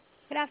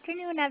Good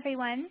afternoon,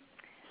 everyone.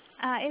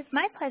 It's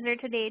my pleasure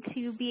today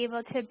to be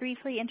able to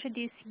briefly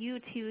introduce you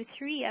to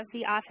three of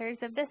the authors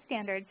of the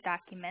standards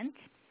document.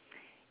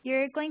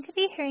 You're going to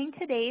be hearing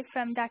today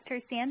from Dr.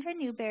 Sandra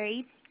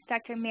Newberry,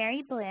 Dr.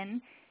 Mary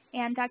Blinn,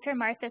 and Dr.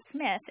 Martha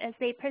Smith as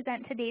they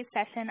present today's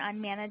session on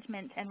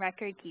management and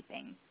record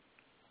keeping.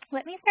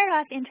 Let me start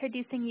off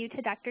introducing you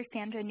to Dr.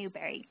 Sandra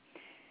Newberry.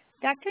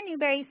 Dr.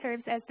 Newberry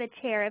serves as the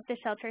chair of the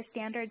Shelter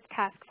Standards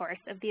Task Force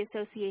of the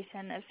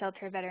Association of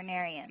Shelter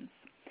Veterinarians.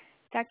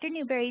 Dr.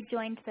 Newberry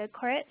joined the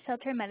Koret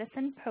Shelter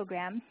Medicine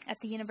program at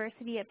the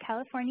University of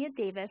California,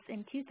 Davis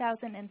in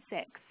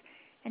 2006,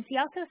 and she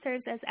also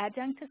serves as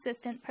Adjunct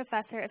Assistant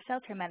Professor of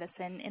Shelter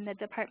Medicine in the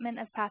Department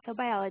of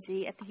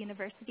Pathobiology at the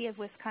University of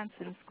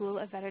Wisconsin School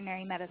of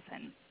Veterinary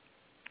Medicine.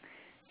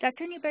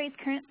 Dr. Newberry's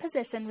current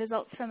position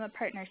results from a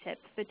partnership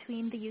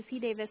between the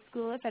UC Davis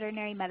School of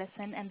Veterinary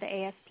Medicine and the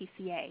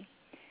ASPCA.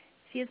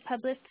 She has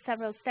published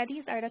several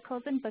studies,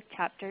 articles, and book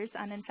chapters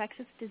on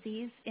infectious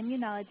disease,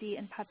 immunology,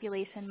 and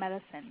population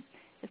medicine,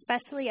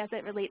 especially as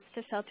it relates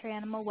to shelter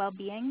animal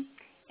well-being,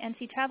 and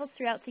she travels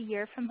throughout the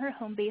year from her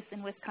home base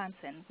in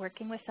Wisconsin,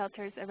 working with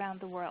shelters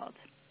around the world.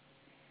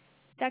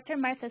 Dr.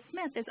 Martha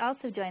Smith is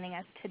also joining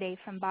us today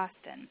from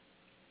Boston.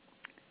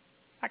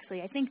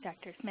 Actually, I think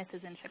Dr. Smith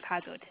is in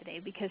Chicago today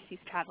because she's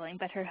traveling,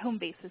 but her home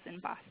base is in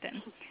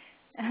Boston.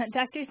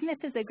 Dr. Smith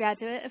is a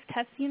graduate of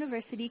Tufts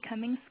University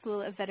Cummings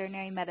School of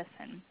Veterinary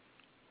Medicine.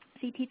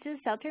 She teaches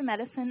shelter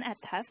medicine at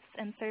Tufts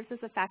and serves as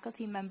a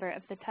faculty member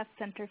of the Tufts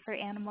Center for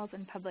Animals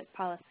and Public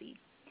Policy.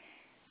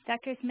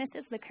 Dr. Smith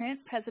is the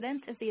current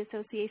president of the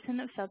Association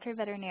of Shelter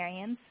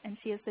Veterinarians, and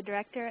she is the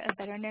director of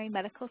veterinary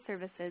medical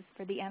services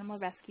for the Animal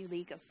Rescue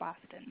League of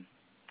Boston.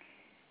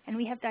 And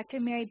we have Dr.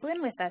 Mary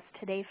Blinn with us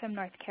today from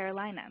North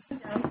Carolina.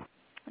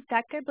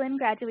 Dr. Blinn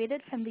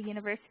graduated from the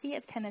University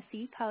of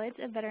Tennessee College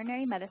of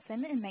Veterinary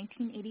Medicine in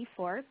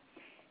 1984,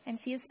 and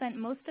she has spent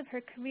most of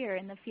her career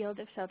in the field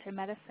of shelter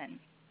medicine.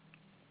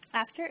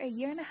 After a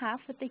year and a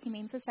half with the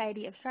Humane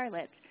Society of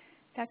Charlotte,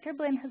 Dr.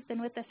 Blinn has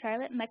been with the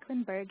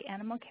Charlotte-Mecklenburg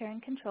Animal Care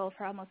and Control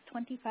for almost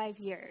 25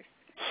 years.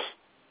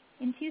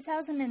 In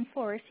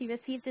 2004, she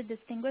received a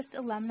Distinguished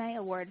Alumni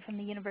Award from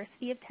the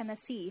University of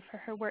Tennessee for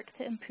her work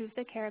to improve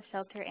the care of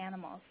shelter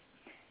animals.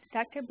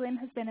 Dr. Blinn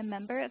has been a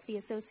member of the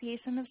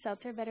Association of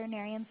Shelter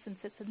Veterinarians since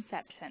its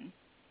inception.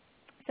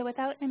 So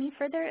without any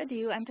further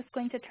ado, I'm just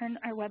going to turn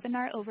our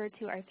webinar over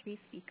to our three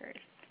speakers.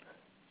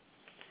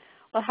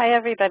 Well, hi,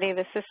 everybody.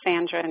 This is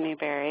Sandra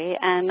Newberry,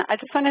 and I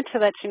just wanted to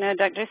let you know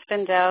Dr.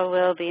 Spindell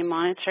will be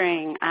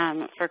monitoring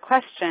for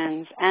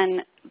questions,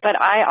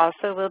 but I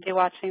also will be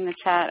watching the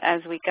chat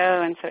as we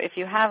go, and so if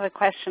you have a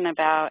question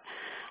about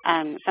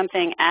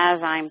something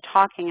as I'm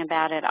talking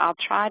about it, I'll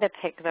try to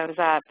pick those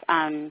up.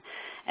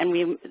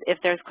 If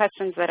there's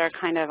questions that are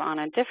kind of on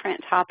a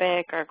different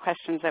topic or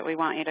questions that we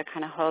want you to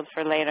kind of hold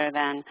for later,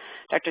 then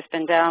Dr.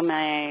 Spindell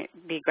may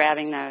be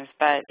grabbing those.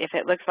 But if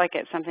it looks like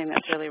it's something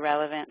that's really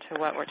relevant to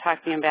what we're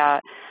talking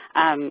about,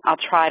 I'll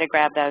try to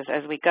grab those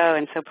as we go.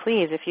 And so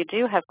please, if you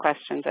do have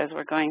questions as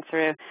we're going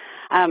through,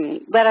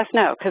 let us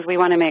know, because we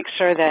want to make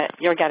sure that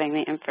you're getting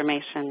the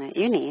information that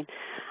you need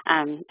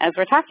as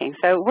we're talking.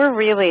 So we're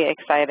really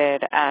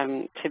excited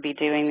to be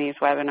doing these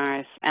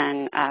webinars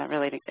and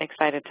really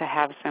excited to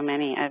have so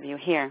many of you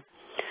here.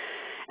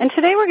 And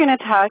today we're going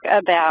to talk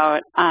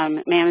about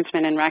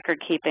management and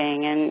record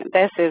keeping, and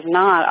this is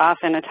not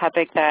often a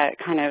topic that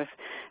kind of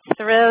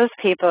thrills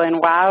people and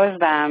wows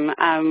them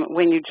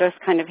when you just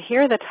kind of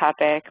hear the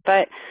topic,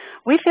 but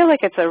we feel like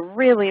it's a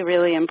really,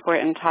 really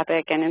important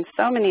topic, and in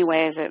so many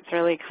ways it's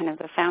really kind of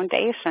the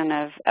foundation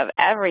of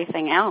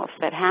everything else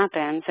that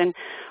happens. And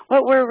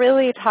what we're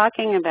really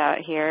talking about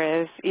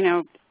here is, you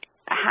know,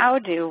 how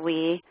do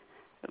we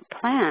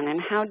plan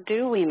and how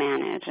do we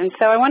manage? And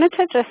so I wanted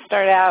to just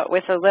start out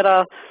with a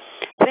little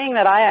thing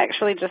that I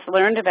actually just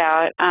learned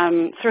about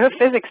through a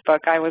physics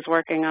book I was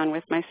working on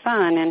with my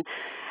son. And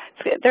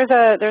there's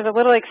a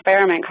little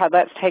experiment called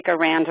Let's Take a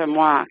Random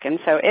Walk. And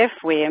so if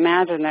we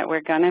imagine that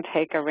we're going to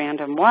take a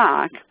random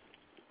walk,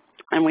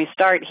 and we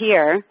start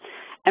here,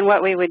 and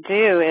what we would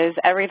do is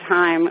every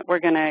time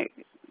we're going to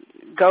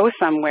go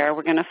somewhere,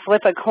 we're going to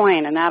flip a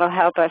coin, and that'll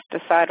help us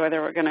decide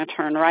whether we're going to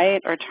turn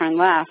right or turn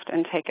left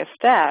and take a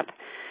step.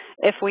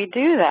 If we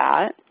do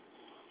that,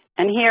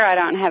 and here I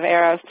don't have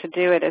arrows to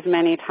do it as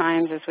many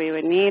times as we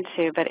would need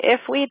to, but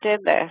if we did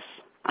this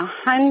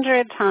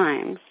 100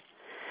 times,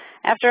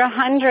 after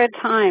 100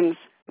 times,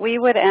 we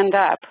would end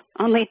up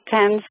only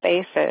 10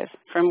 spaces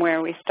from where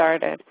we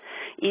started,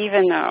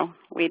 even though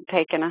we'd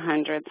taken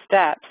 100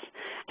 steps.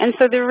 And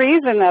so the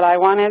reason that I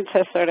wanted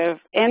to sort of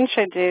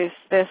introduce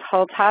this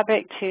whole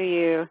topic to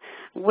you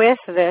with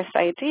this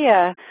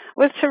idea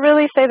was to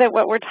really say that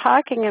what we're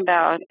talking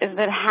about is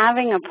that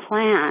having a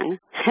plan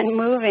and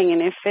moving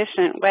in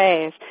efficient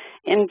ways,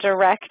 in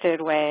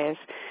directed ways,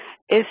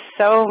 is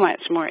so much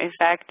more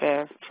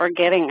effective for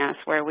getting us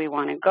where we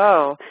want to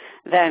go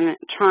than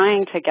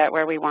trying to get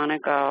where we want to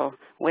go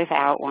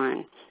without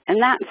one.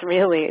 And that's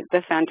really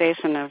the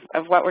foundation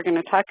of what we're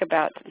going to talk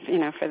about, you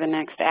know, for the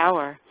next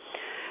hour.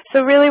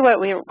 So really what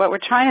we're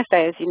trying to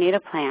say is you need a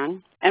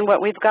plan, and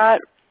what we've got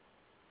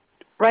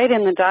right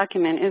in the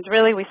document is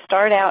really we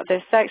start out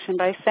this section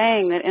by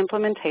saying that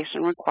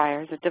implementation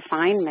requires a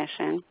defined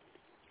mission,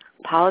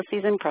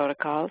 policies and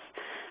protocols,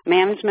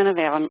 management of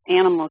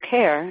animal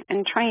care,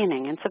 and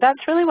training. And so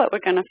that's really what we're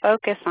going to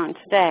focus on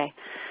today.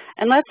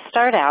 And let's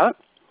start out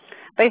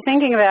by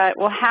thinking about,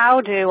 well, how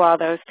do all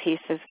those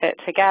pieces fit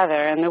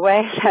together? And the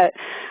way that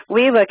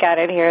we look at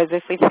it here is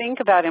if we think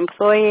about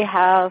employee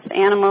health,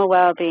 animal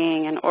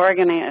well-being, and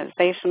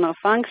organizational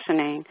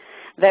functioning,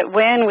 that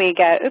when we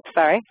get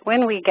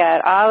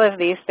all of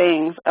these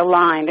things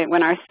aligned, and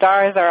when our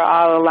stars are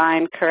all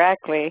aligned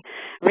correctly,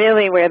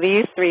 really where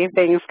these three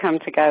things come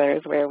together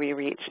is where we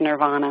reach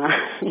nirvana.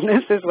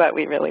 This is what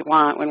we really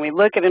want. When we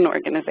look at an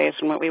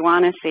organization, what we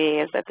want to see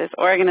is that this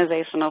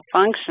organizational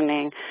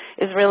functioning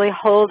is really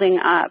holding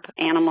up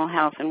animal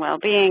health and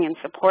well-being and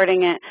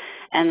supporting it,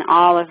 and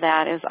all of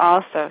that is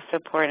also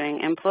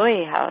supporting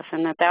employee health,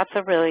 and that's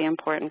a really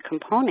important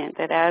component,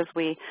 that as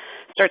we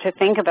start to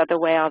think about the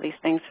way all these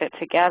things fit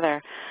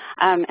together,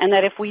 and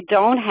that if we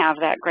don't have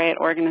that great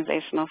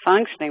organizational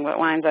functioning, what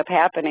winds up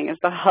happening is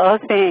the whole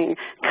thing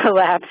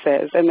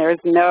collapses, and there's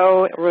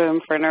no room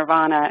for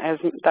nirvana, as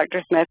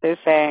Dr. Smith is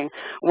saying,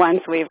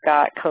 once we've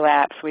got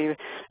collapse. We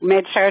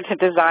made sure to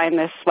design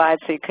this slide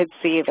so you could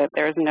see that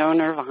there's no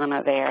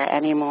nirvana there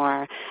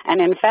anymore. And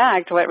in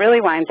fact, what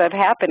really winds up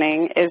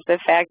happening is the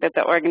fact that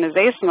the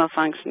organizational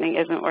functioning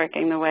isn't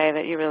working the way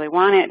that you really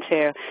want it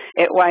to.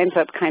 It winds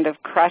up kind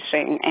of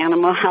crushing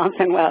animal health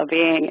and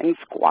well-being and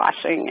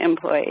squashing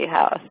employee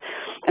health.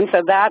 And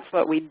so that's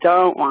what we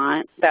don't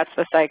want. That's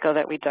the cycle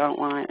that we don't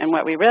want. And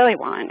what we really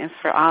want is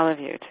for all of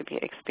you to be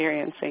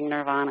experiencing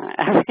nirvana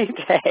every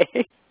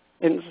day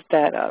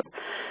instead of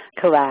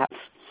collapse.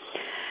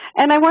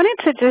 And I wanted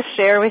to just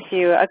share with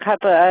you a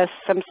couple of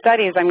some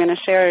studies I'm going to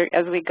share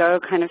as we go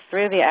kind of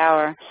through the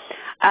hour.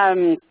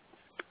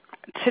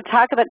 To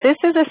talk about, this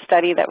is a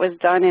study that was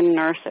done in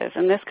nurses,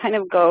 and this kind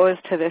of goes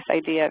to this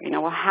idea of,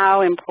 well,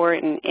 how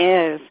important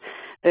is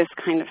this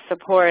kind of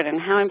support, and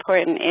how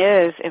important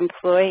is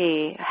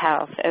employee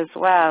health as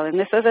well. And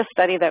this was a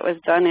study that was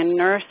done in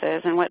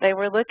nurses, and what they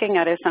were looking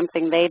at is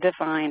something they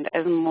defined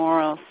as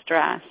moral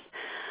stress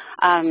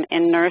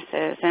in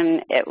nurses.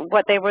 And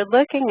what they were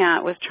looking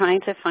at was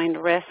trying to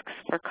find risks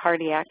for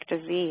cardiac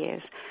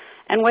disease.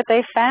 And what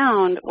they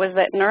found was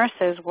that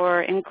nurses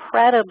were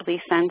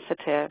incredibly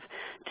sensitive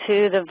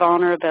to the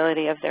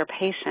vulnerability of their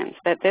patients,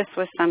 that this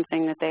was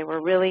something that they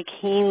were really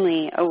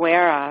keenly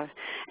aware of,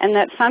 and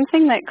that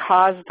something that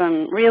caused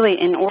them really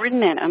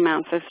inordinate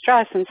amounts of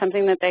stress, and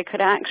something that they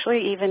could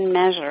actually even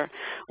measure,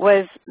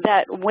 was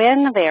that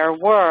when there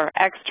were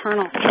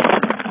external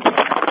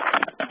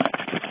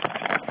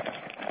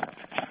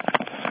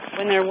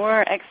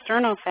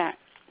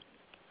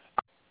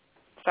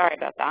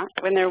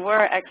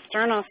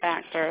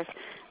factors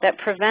that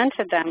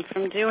prevented them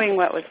from doing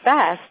what was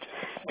best,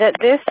 that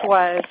this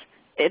was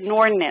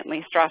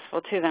inordinately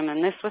stressful to them,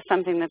 and this was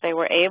something that they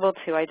were able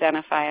to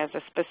identify as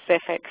a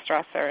specific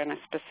stressor and a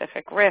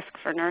specific risk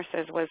for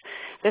nurses, was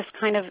this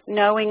kind of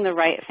knowing the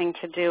right thing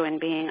to do and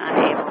being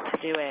unable to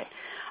do it,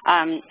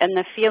 and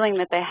the feeling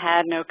that they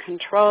had no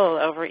control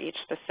over each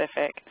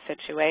specific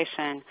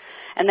situation.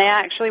 And they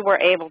actually were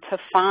able to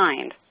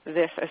find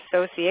this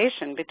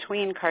association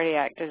between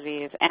cardiac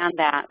disease and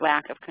that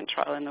lack of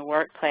control in the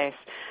workplace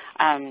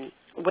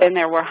when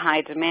there were high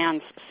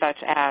demands such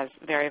as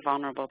very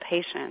vulnerable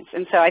patients.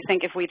 And so I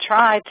think if we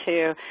try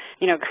to,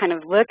 kind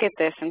of look at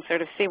this and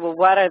sort of see, well,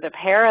 what are the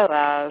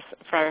parallels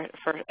for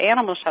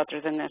animal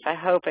shelters in this, I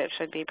hope it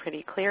should be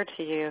pretty clear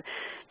to you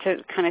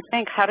to kind of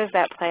think, how does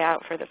that play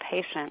out for the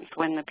patients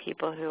when the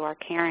people who are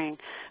caring,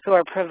 who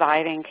are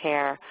providing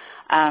care,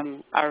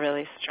 are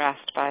really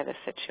stressed by the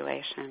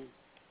situation.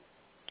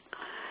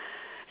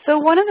 So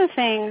one of the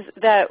things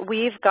that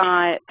we've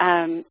got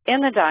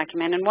in the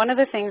document, and one of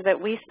the things that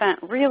we spent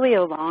really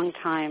a long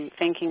time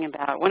thinking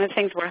about, one of the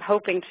things we're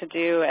hoping to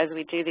do as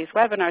we do these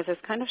webinars is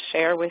kind of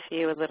share with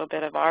you a little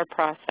bit of our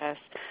process.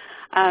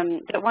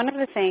 But one of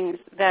the things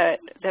that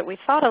we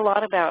thought a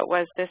lot about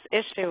was this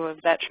issue of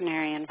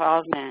veterinary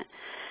involvement.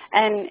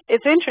 And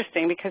it's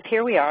interesting because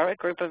here we are, a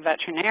group of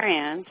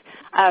veterinarians,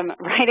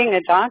 writing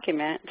a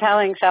document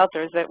telling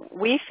shelters that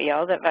we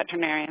feel that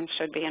veterinarians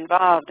should be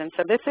involved. And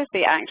so this is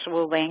the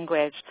actual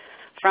language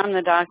from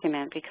the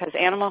document, because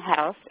animal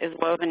health is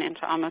woven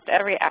into almost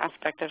every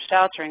aspect of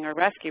sheltering or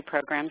rescue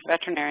programs.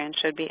 Veterinarians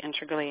should be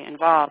integrally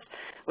involved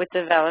with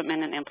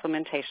development and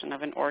implementation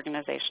of an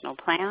organizational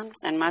plan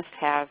and must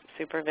have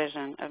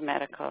supervision of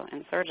medical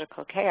and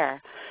surgical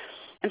care.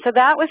 And so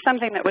that was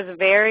something that was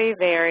very,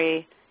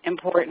 very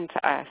important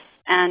to us,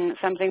 and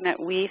something that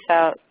we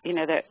felt,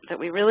 that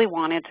we really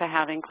wanted to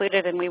have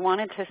included, and we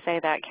wanted to say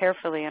that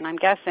carefully. And I'm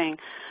guessing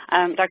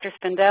Dr.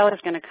 Spindell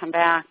is going to come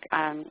back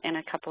in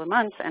a couple of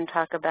months and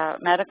talk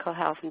about medical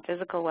health and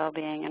physical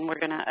well-being, and we're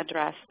going to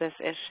address this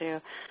issue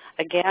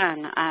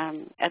again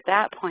at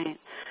that point.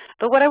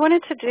 But what I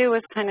wanted to do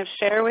was kind of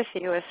share with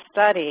you a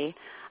study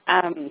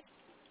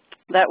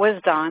that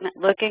was done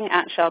looking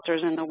at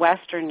shelters in the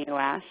western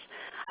U.S.,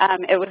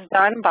 It was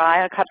done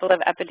by a couple of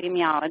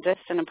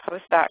epidemiologists and a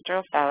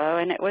postdoctoral fellow,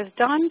 and it was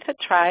done to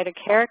try to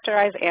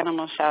characterize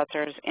animal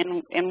shelters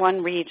in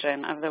one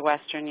region of the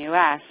western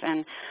U.S.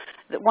 And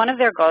one of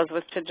their goals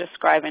was to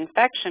describe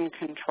infection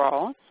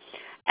control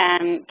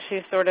and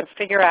to sort of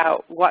figure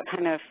out what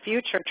kind of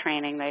future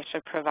training they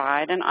should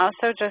provide, and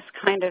also just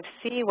kind of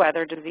see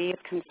whether disease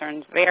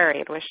concerns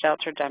varied with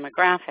shelter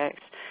demographics.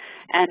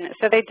 And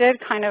so they did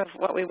kind of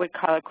what we would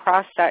call a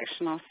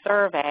cross-sectional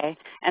survey,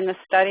 and the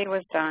study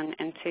was done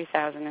in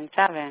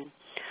 2007.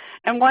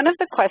 And one of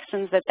the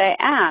questions that they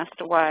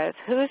asked was,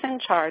 who's in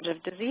charge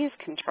of disease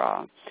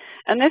control?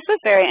 And this was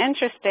very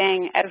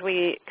interesting as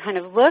we kind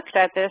of looked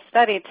at this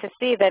study to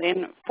see that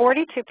in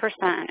 42%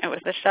 it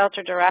was the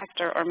shelter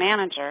director or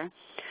manager,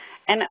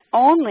 and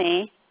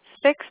only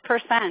 6%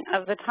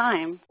 of the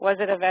time was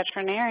it a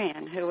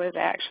veterinarian who was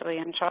actually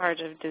in charge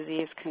of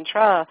disease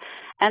control.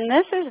 And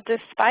this is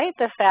despite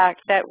the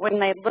fact that when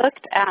they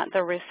looked at the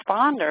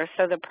responder,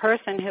 so the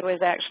person who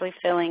was actually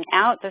filling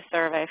out the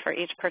survey for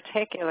each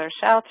particular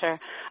shelter,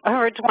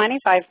 over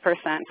 25%,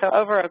 so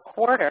over a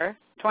quarter,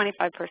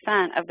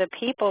 25% of the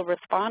people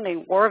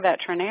responding were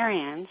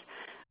veterinarians,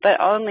 but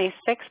only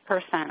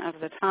 6% of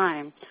the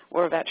time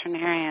were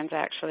veterinarians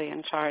actually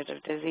in charge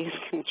of disease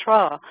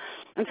control.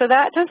 And so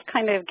that just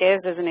kind of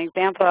gives as an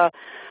example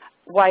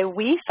why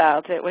we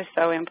felt it was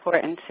so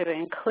important to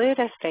include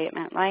a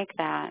statement like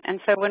that. And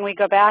so when we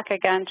go back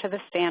again to the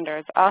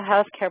standards, all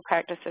healthcare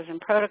practices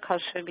and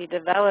protocols should be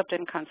developed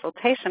in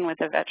consultation with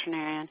a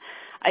veterinarian,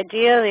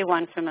 ideally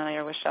one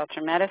familiar with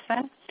shelter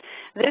medicine.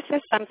 This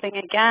is something,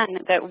 again,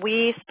 that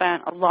we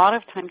spent a lot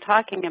of time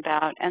talking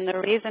about, and the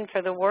reason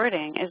for the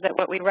wording is that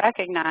what we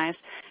recognize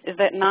is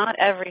that not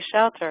every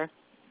shelter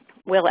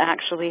will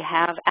actually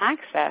have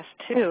access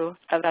to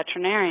a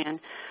veterinarian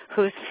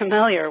who's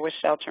familiar with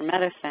shelter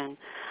medicine.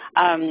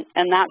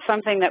 And that's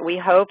something that we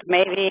hope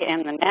maybe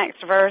in the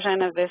next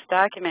version of this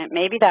document,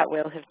 maybe that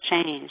will have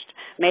changed.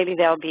 Maybe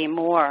there'll be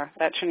more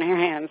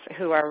veterinarians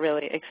who are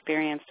really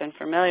experienced and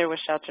familiar with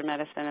shelter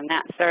medicine, and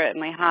that's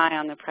certainly high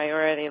on the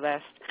priority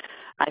list,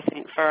 I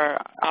think, for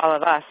all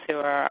of us who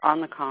are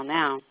on the call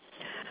now,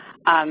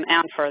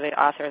 and for the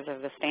authors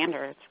of the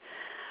standards.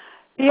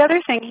 The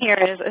other thing here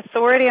is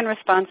authority and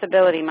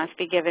responsibility must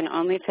be given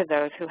only to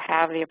those who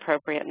have the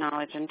appropriate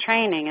knowledge and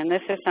training, and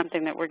this is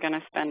something that we're going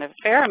to spend a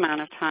fair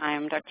amount of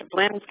time. Dr.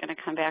 Blynn's going to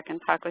come back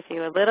and talk with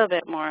you a little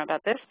bit more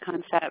about this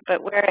concept,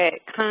 but where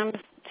it comes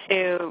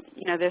to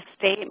this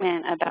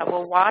statement about,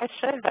 well, why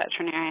should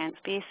veterinarians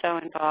be so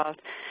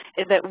involved,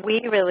 is that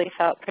we really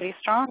felt pretty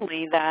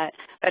strongly that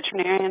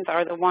veterinarians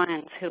are the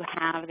ones who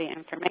have the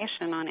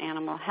information on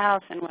animal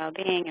health and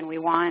well-being, and we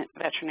want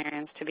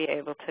veterinarians to be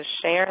able to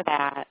share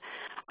that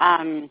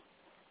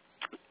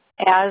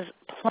as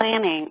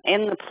planning,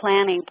 in the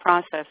planning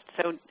process,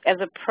 so as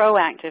a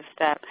proactive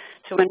step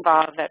to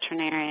involve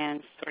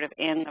veterinarians sort of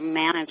in the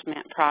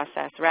management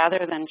process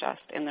rather than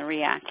just in the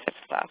reactive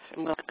stuff.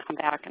 And we'll come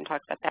back and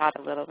talk about that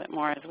a little bit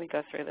more as we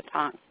go through the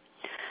talk.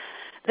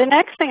 The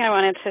next thing I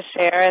wanted to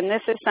share, and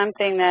this is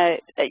something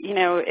that,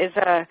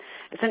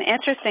 it's an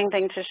interesting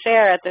thing to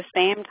share at the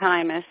same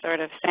time as sort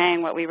of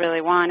saying what we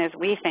really want is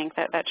we think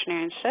that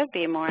veterinarians should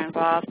be more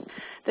involved.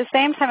 At the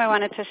same time I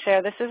wanted to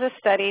share, this is a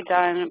study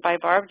done by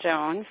Barb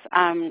Jones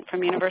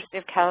from University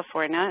of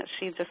California.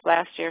 She just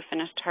last year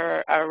finished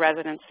her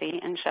residency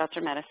in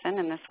shelter medicine,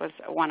 and this was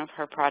one of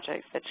her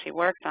projects that she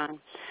worked on.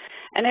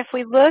 And if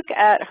we look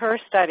at her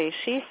study,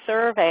 she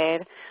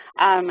surveyed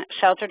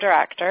shelter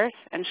directors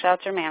and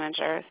shelter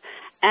managers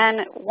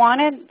and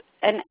wanted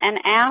and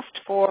asked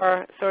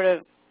for sort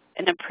of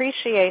an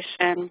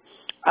appreciation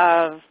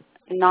of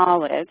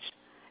knowledge,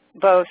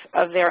 both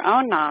of their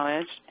own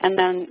knowledge and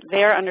then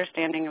their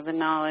understanding of the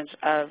knowledge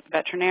of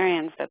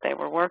veterinarians that they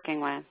were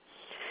working with.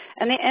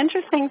 And the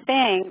interesting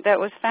thing that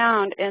was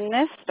found in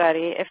this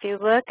study, if you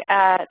look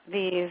at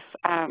these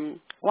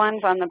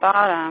ones on the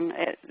bottom,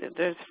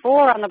 there's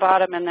 4 on the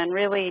bottom, and then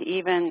really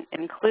even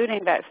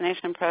including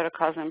vaccination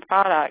protocols and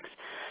products,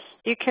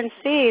 you can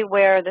see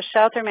where the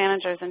shelter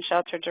managers and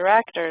shelter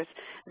directors,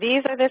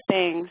 these are the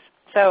things,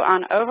 so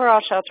on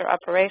overall shelter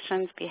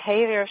operations,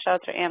 behavior of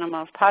shelter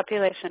animals,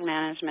 population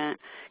management,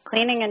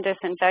 cleaning and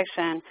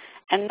disinfection,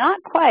 and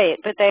not quite,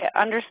 but they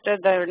understood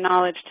their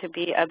knowledge to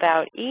be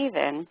about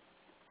even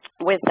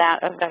with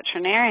that of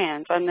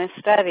veterinarians on this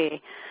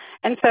study.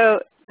 And so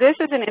this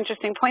is an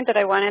interesting point that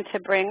I wanted to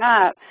bring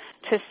up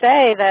to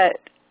say that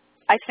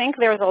I think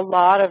there's a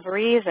lot of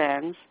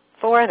reasons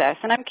for this.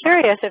 And I'm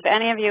curious if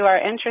any of you are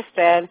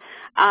interested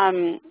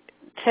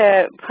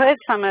to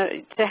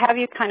have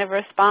you kind of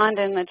respond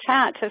in the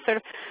chat to sort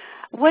of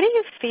what do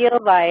you feel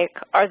like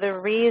are the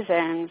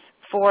reasons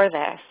for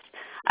this?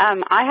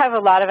 I have a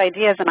lot of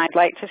ideas and I'd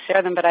like to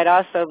share them, but I'd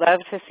also love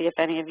to see if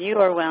any of you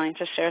are willing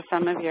to share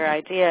some of your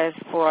ideas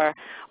for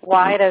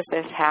why does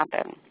this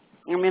happen.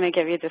 I'm going to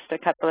give you just a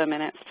couple of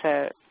minutes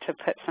to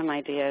put some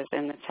ideas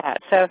in the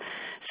chat.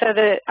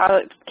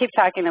 I'll keep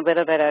talking a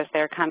little bit as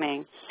they're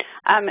coming.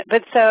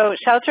 But so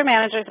shelter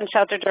managers and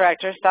shelter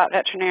directors thought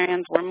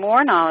veterinarians were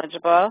more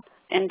knowledgeable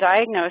in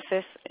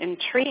diagnosis and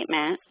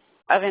treatment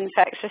of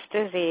infectious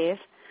disease,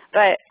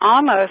 but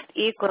almost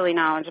equally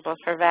knowledgeable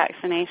for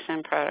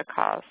vaccination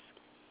protocols.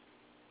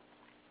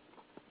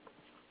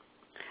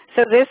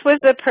 So this was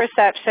the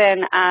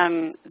perception,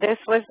 this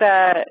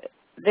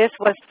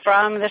was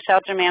from the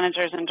shelter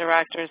managers and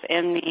directors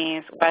in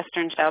these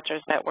Western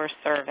shelters that were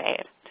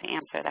surveyed, to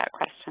answer that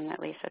question that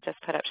Lisa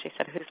just put up. She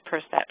said, whose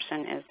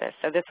perception is this?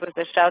 So this was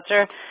the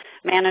shelter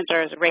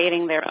managers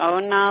rating their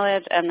own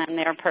knowledge and then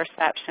their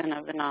perception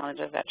of the knowledge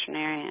of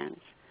veterinarians.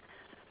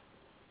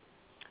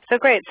 So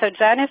great. So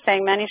Jen is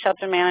saying many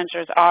shelter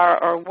managers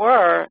are or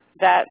were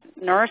vet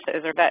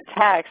nurses or vet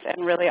techs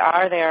and really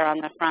are there on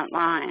the front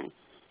line.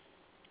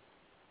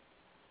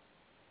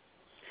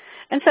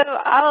 And so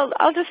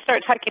I'll just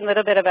start talking a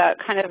little bit about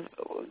kind of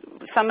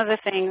some of the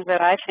things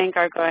that I think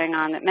are going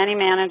on, that many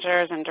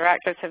managers and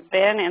directors have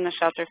been in the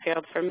shelter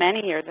field for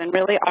many years and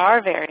really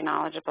are very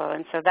knowledgeable,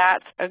 and so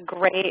that's a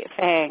great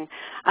thing.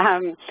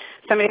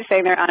 Somebody's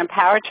saying they're on a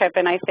power trip,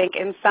 and I think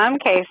in some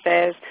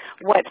cases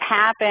what's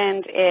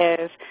happened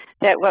is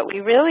that what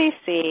we really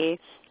see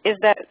is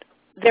that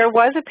there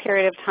was a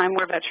period of time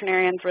where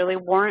veterinarians really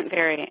weren't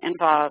very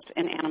involved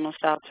in animal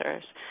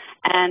shelters,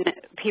 and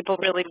people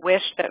really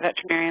wished that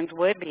veterinarians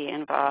would be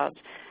involved.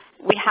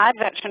 We had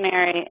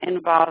veterinary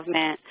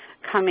involvement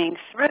coming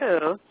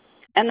through,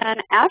 and then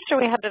after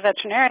we had the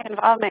veterinary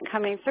involvement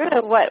coming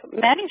through, what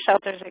many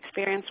shelters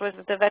experienced was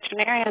that the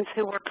veterinarians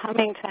who were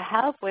coming to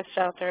help with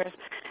shelters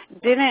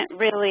didn't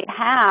really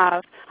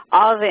have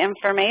all the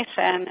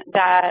information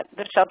that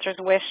the shelters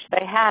wished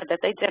they had, that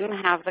they didn't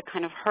have the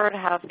kind of herd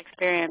health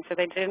experience, or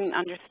they didn't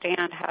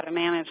understand how to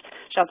manage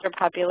shelter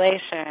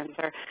populations,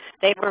 or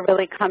they were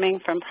really coming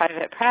from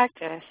private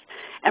practice.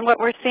 And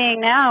what we're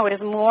seeing now is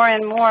more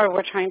and more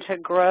we're trying to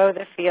grow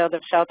the field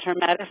of shelter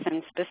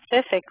medicine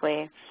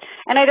specifically.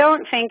 And I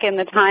don't think in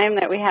the time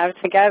that we have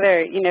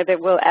together, that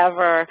we'll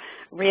ever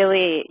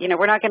really,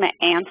 we're not going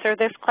to answer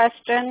this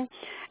question.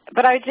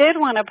 But I did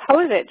want to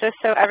pose it just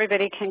so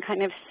everybody can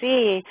kind of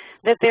see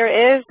that there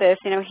is this,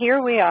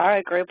 here we are,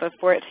 a group of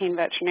 14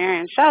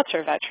 veterinarians,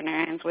 shelter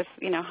veterinarians with,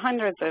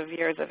 hundreds of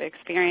years of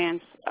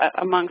experience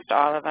amongst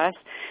all of us,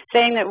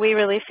 saying that we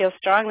really feel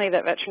strongly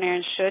that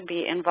veterinarians should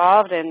be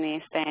involved in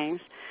these things.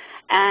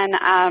 And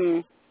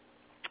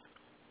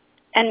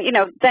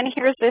then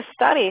here's this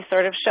study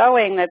sort of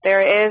showing that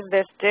there is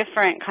this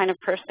different kind of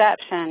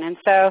perception. And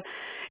so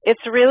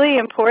it's really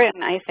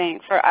important, I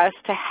think, for us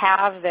to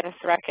have this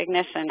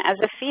recognition as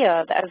a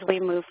field as we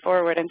move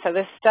forward. And so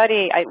this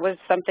study was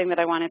something that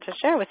I wanted to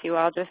share with you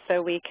all just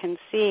so we can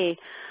see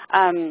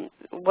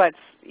what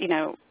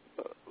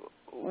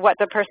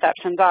the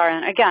perceptions are.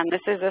 And again,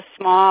 this is a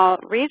small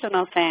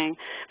regional thing.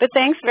 But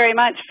thanks very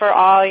much for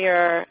all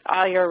your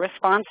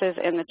responses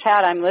in the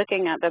chat. I'm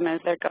looking at them as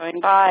they're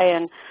going by,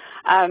 and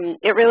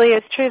it really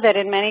is true that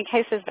in many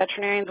cases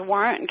veterinarians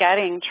weren't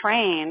getting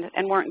trained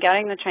and weren't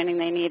getting the training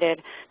they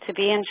needed to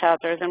be in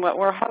shelters. And what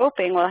we're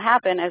hoping will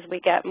happen as we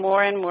get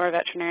more and more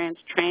veterinarians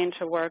trained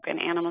to work in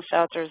animal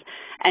shelters,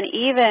 and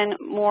even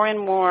more and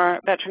more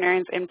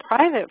veterinarians in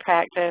private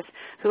practice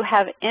who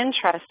have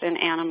interest in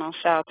animal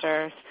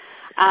shelters,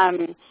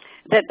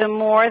 that the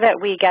more that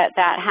we get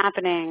that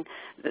happening,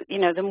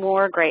 the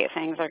more great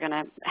things are going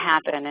to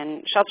happen.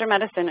 And shelter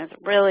medicine is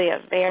really a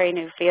very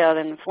new field,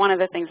 and it's one of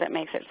the things that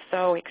makes it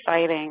so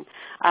exciting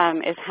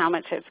is how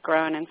much it's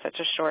grown in such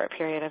a short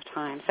period of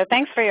time. So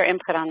thanks for your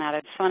input on that.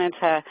 I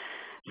just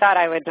thought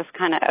I would just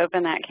kind of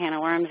open that can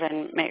of worms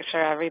and make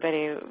sure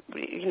everybody,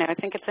 I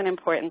think it's an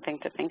important thing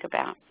to think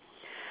about.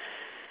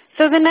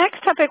 So the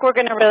next topic we're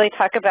going to really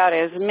talk about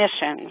is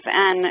missions.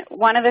 And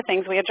one of the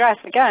things we address,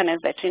 again, is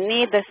that you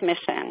need this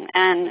mission.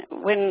 And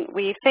when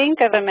we think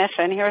of a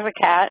mission, here's a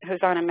cat who's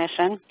on a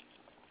mission.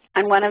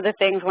 And one of the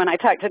things when I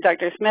talked to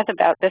Dr. Smith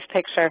about this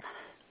picture,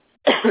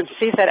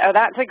 she said, oh,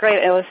 that's a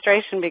great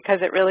illustration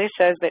because it really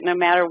shows that no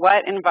matter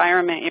what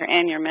environment you're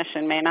in, your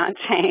mission may not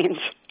change.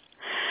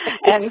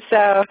 And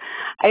so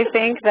I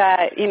think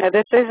that,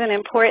 this is an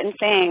important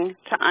thing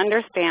to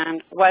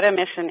understand what a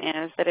mission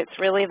is, that it's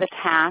really the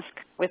task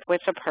with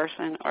which a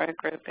person or a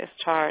group is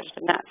charged.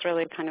 And that's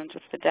really kind of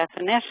just the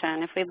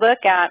definition. If we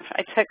look at,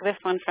 I took this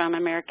one from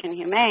American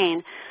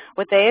Humane,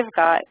 what they've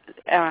got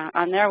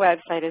on their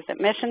website is that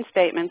mission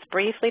statements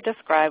briefly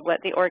describe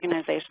what the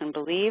organization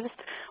believes,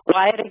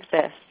 why it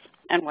exists,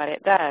 and what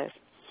it does.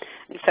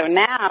 And so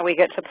now we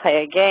get to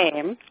play a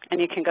game,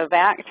 and you can go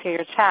back to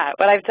your chat.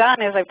 What I've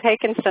done is I've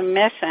taken some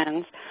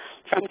missions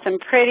from some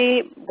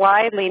pretty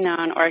widely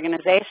known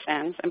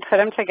organizations and put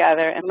them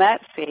together, and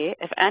let's see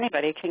if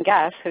anybody can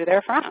guess who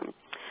they're from.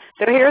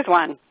 So here's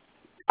one.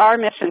 Our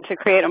mission to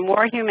create a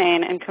more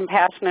humane and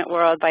compassionate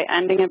world by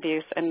ending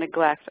abuse and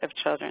neglect of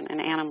children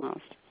and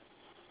animals.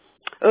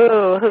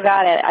 Ooh, who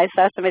got it? I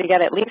saw somebody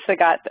get it. Lisa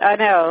got, oh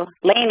no,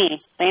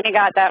 Lainey. Lainey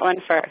got that one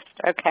first.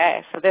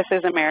 Okay, so this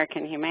is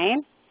American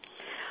Humane.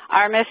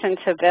 Our mission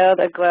to build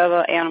a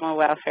global animal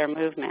welfare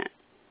movement.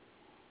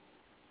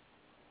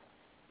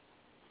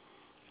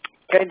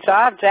 Good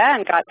job,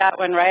 Jen. Got that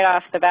one right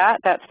off the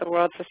bat. That's the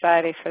World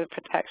Society for the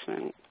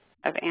Protection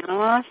of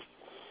Animals.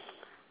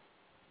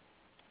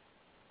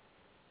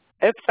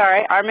 Oops,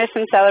 sorry. Our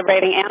mission,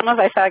 Celebrating Animals.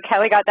 I saw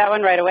Kelly got that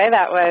one right away.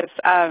 That was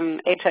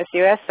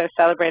HSUS, so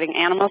Celebrating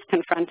Animals,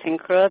 Confronting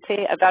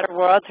Cruelty, A Better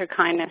World Through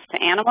Kindness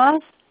to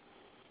Animals.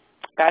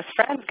 Best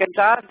friends. Good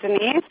job,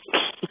 Denise.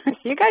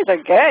 You guys are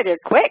good. You're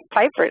quick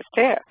typers,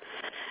 too.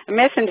 A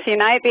mission to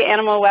unite the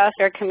animal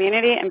welfare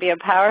community and be a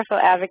powerful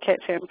advocate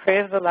to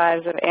improve the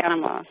lives of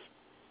animals.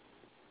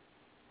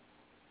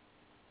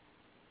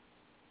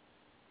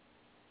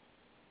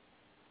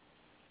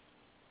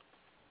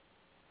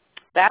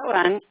 That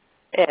one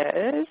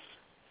is,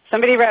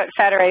 somebody wrote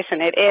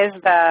Federation. It is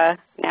the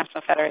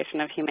National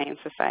Federation of Humane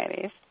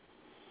Societies.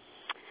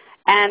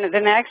 And the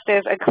next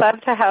is a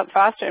club to help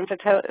foster and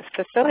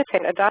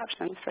facilitate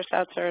adoptions for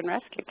shelter and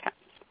rescue cats.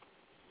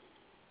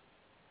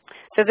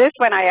 So this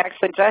one I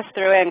actually just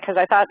threw in because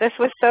I thought this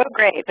was so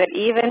great that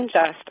even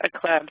just a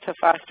club to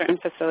foster and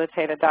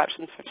facilitate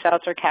adoptions for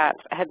shelter cats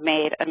had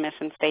made a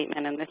mission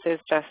statement. And this is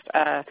just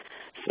a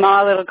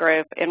small little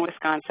group in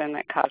Wisconsin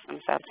that calls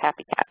themselves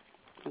Happy Cats.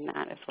 And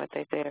that is what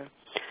they do.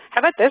 How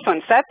about this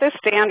one? Set the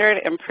standard,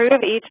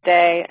 improve each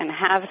day, and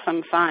have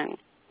some fun.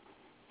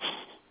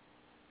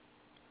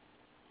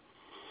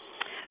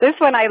 This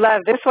one I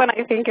love. This one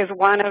I think is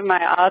one of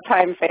my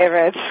all-time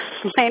favorites.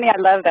 Lainey, I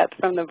love that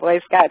from the Boy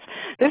Scouts.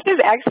 This is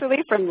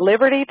actually from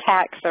Liberty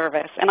Tax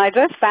Service, and I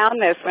just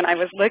found this when I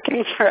was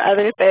looking for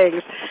other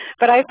things.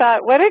 But I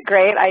thought, what a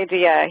great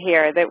idea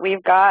here that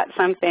we've got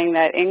something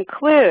that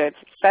includes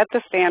set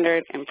the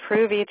standard,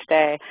 improve each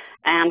day,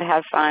 and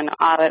have fun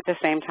all at the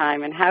same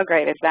time. And how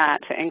great is that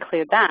to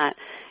include that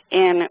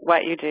in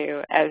what you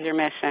do as your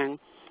mission?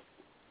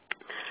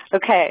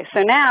 Okay,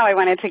 so now I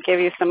wanted to give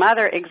you some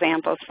other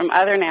examples from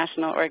other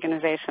national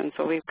organizations.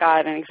 So we've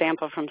got an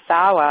example from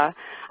SAWA.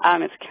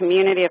 It's a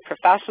community of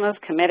professionals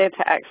committed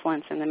to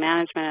excellence in the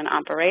management and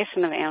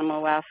operation of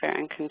animal welfare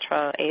and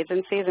control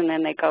agencies. And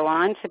then they go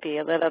on to be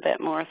a little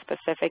bit more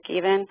specific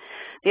even.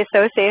 The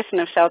Association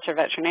of Shelter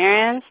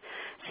Veterinarians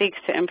seeks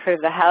to improve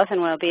the health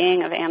and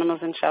well-being of animals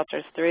in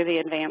shelters through the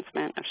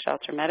advancement of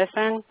shelter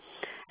medicine.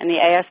 And the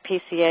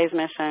ASPCA's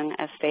mission,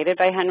 as stated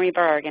by Henry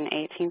Berg in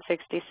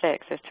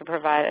 1866, is to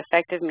provide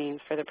effective means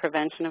for the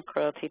prevention of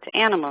cruelty to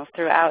animals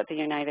throughout the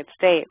United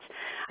States.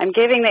 I'm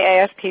giving the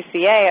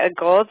ASPCA a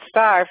gold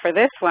star for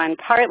this one,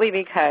 partly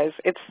because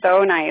it's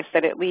so nice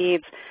that it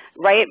leads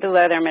right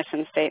below their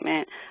mission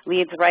statement,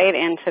 leads right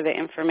into the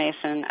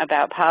information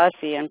about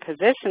policy and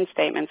position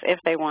statements if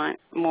they want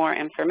more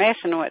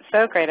information. What's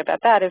so great about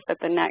that is that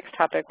the next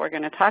topic we're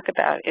going to talk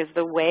about is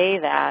the way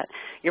that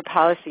your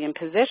policy and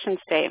position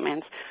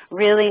statements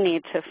really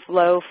need to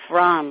flow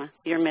from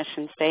your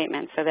mission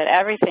statement so that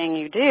everything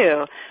you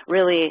do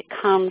really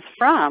comes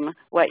from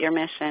what your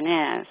mission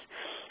is.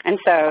 And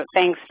so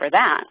thanks for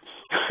that,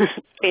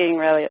 being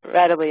really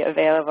readily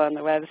available on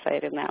the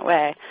website in that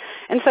way.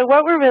 And so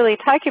what we're really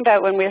talking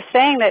about when we're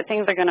saying that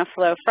things are going to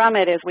flow from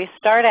it is we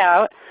start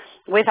out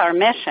with our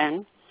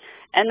mission,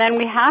 and then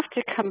we have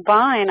to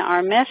combine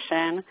our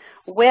mission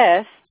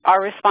with our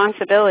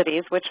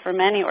responsibilities, which for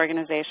many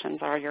organizations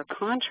are your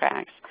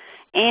contracts,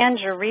 and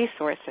your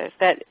resources,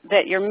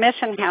 that your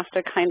mission has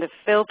to kind of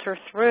filter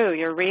through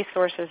your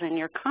resources and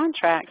your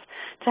contracts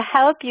to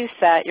help you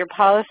set your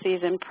policies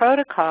and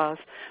protocols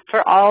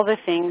for all the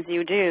things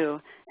you do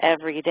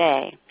every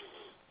day.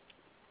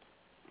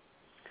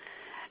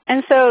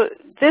 And so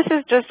this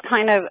is just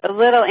kind of a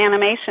little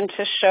animation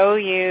to show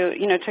you,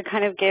 to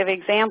kind of give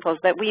examples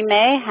that we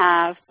may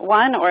have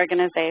one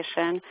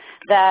organization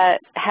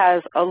that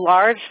has a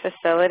large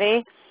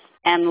facility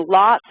and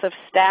lots of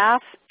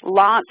staff,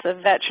 lots of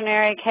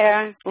veterinary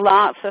care,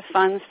 lots of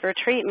funds for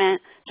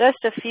treatment, just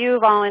a few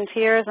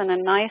volunteers and a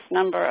nice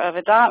number of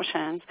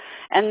adoptions.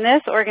 And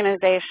this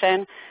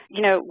organization,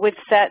 would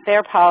set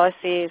their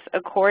policies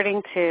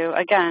according to,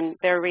 again,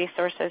 their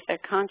resources, their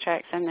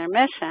contracts, and their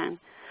mission.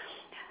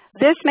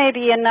 This may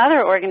be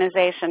another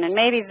organization, and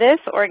maybe this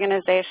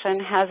organization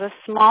has a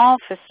small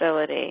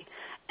facility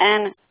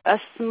and a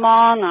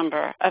small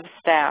number of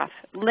staff,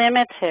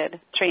 limited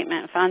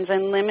treatment funds,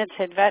 and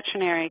limited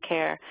veterinary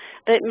care.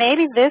 But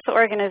maybe this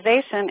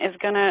organization is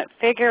going to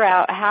figure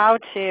out how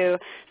to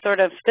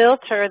sort of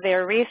filter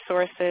their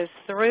resources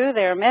through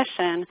their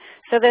mission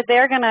so that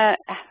they're going to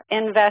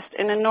invest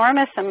an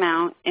enormous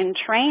amount in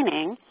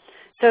training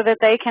so that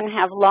they can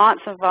have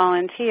lots of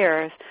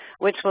volunteers,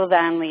 which will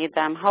then lead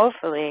them,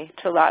 hopefully,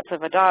 to lots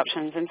of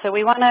adoptions. And so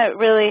we want to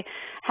really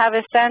have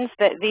a sense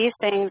that these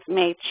things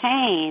may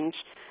change.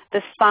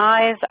 The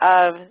size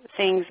of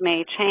things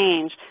may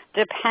change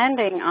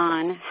depending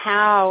on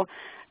how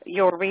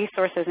your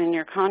resources and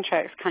your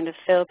contracts kind of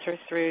filter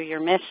through your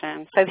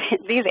mission. So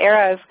these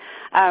arrows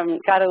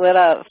got a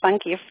little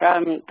funky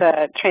from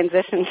the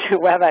transition to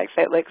WebEx,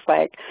 it looks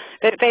like.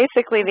 But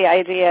basically the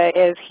idea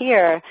is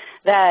here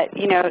that,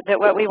 that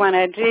what we want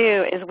to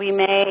do is we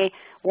may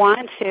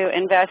want to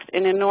invest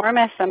an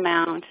enormous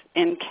amount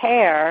in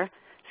care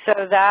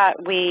so that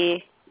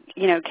we,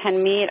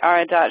 can meet our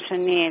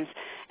adoption needs.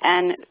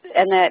 and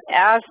that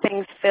as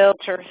things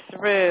filter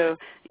through,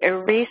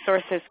 your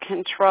resources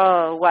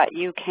control what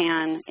you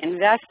can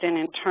invest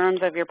in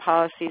terms of your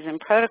policies and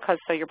protocols.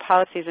 So your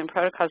policies and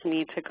protocols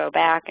need to go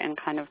back and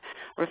kind of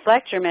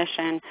reflect your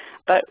mission,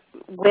 but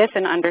with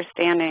an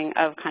understanding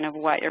of kind of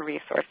what your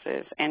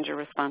resources and your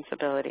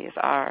responsibilities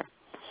are.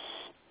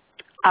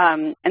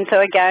 And so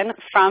again,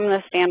 from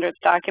the standards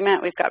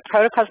document, we've got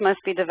protocols must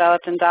be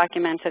developed and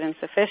documented in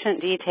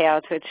sufficient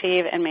detail to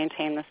achieve and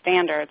maintain the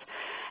standards.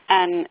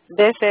 And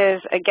this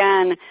is,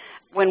 again,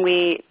 when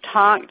we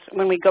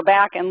go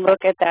back and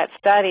look at that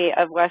study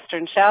of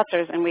Western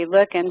shelters and we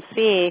look and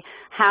see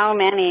how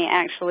many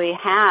actually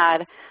had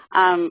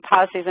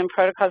policies and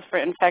protocols for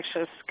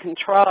infectious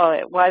control,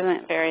 it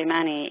wasn't very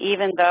many,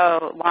 even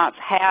though lots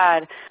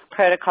had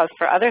protocols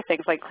for other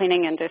things like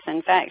cleaning and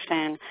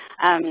disinfection,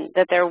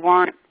 that there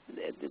weren't,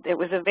 it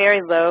was a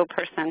very low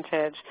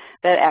percentage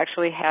that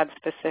actually had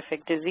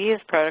specific disease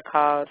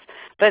protocols.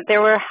 But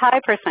there were high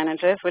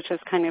percentages, which is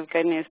kind of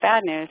good news,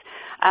 bad news,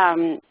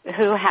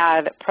 who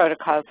had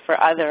protocols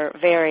for other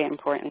very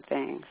important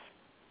things.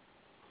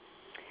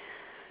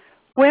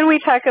 When we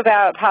talk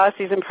about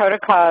policies and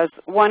protocols,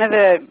 one of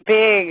the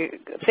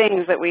big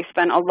things that we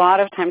spent a lot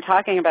of time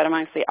talking about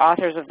amongst the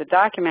authors of the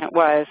document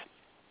was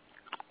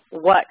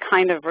what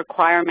kind of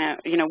requirement,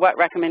 what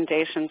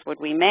recommendations would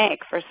we make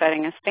for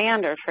setting a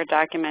standard for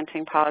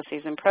documenting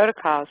policies and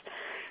protocols.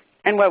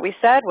 And what we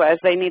said was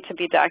they need to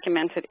be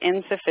documented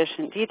in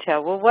sufficient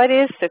detail. Well, what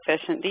is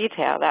sufficient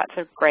detail? That's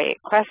a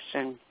great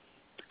question.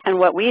 And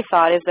what we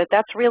thought is that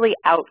that's really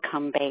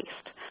outcome-based.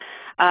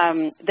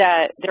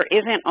 That there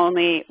isn't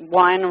only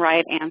one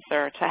right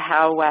answer to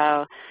how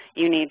well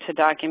you need to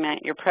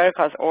document your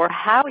protocols or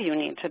how you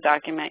need to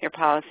document your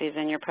policies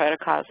and your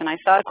protocols. And I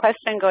saw a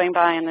question going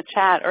by in the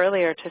chat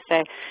earlier to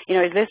say,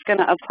 is this going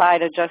to apply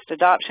to just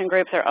adoption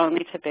groups or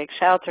only to big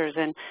shelters?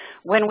 And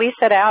when we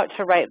set out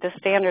to write the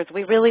standards,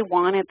 we really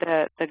wanted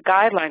the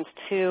guidelines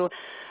to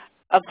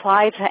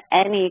apply to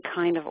any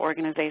kind of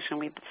organization.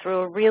 We threw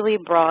a really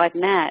broad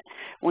net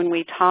when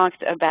we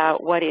talked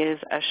about what is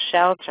a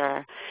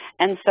shelter.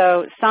 And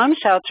so some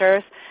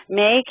shelters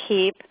may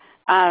keep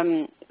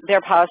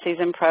their policies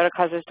and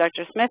protocols, as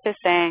Dr. Smith is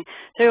saying,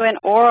 through an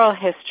oral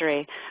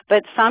history.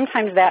 But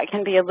sometimes that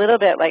can be a little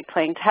bit like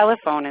playing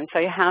telephone, and so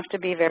you have to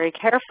be very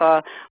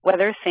careful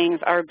whether things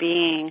are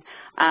being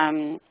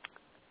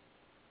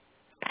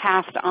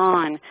passed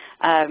on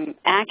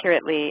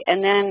accurately,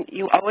 and then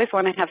you always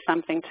want to have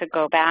something to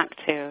go back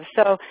to.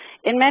 So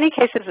in many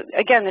cases,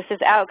 again, this is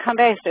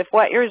outcome-based. If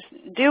what you're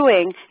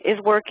doing is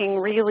working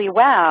really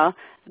well,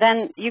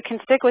 then you can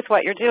stick with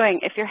what you're doing.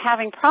 If you're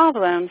having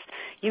problems,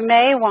 you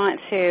may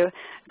want to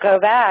go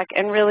back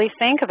and really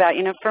think about,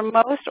 for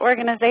most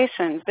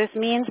organizations, this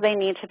means they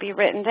need to be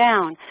written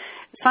down.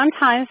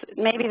 Sometimes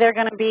maybe they're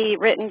going to be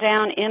written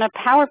down in a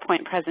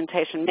PowerPoint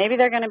presentation. Maybe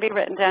they're going to be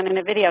written down in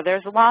a video.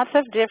 There's lots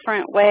of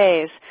different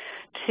ways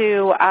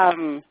to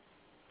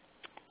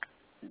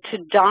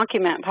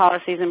document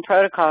policies and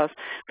protocols,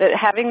 but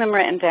having them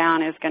written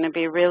down is going to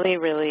be really,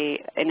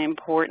 really an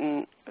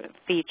important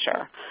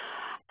feature.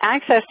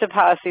 Access to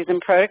policies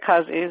and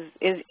protocols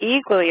is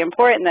equally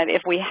important, that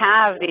if we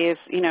have these,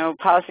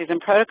 policies and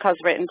protocols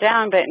written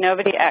down, but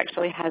nobody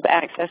actually has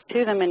access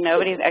to them and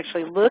nobody's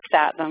actually looked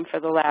at them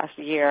for the last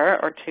year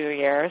or 2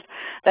 years,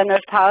 then those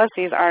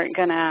policies aren't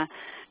going to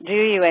do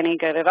you any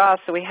good at all.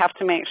 So we have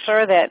to make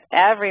sure that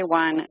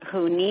everyone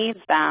who needs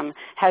them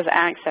has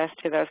access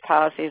to those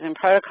policies and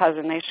protocols,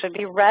 and they should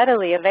be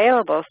readily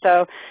available.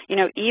 So,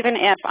 even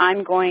if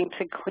I'm going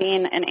to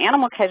clean an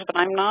animal cage, but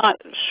I'm not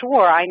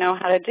sure I know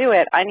how to do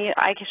it,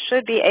 I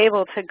should be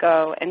able to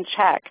go and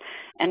check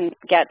and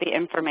get the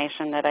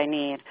information that I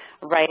need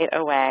right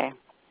away.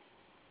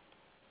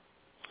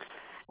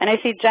 And I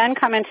see Jen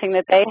commenting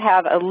that they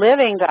have a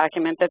living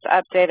document that's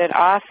updated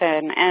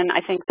often, and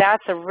I think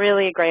that's a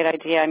really great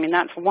idea. I mean,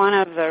 that's one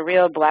of the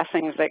real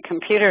blessings that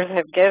computers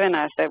have given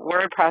us, that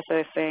word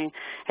processing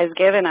has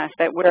given us,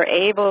 that we're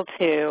able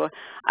to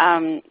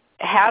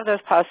have those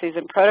policies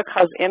and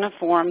protocols in a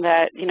form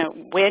that,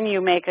 when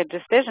you make a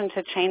decision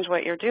to change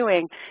what you're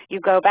doing,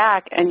 you go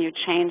back and you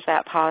change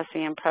that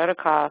policy and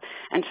protocol,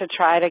 and to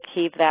try to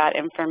keep that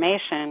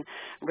information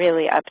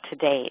really up to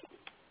date.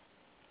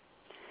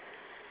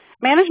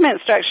 Management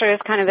structure is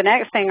kind of the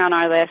next thing on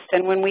our list,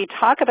 and when we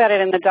talk about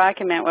it in the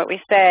document, what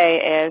we say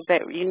is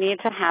that you need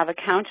to have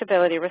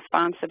accountability,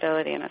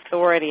 responsibility, and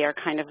authority are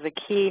kind of the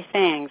key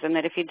things, and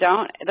that if you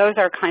don't, those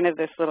are kind of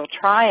this little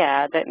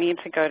triad that need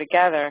to go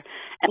together,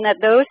 and that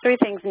those three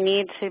things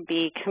need to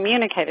be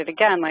communicated.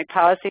 Again, like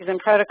policies and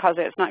protocols,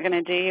 it's not going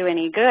to do you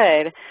any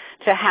good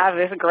to have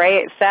this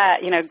great set,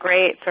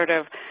 great sort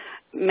of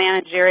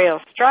managerial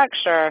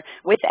structure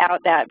without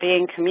that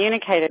being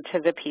communicated to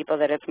the people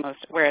that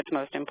where it's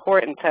most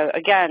important. So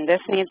again,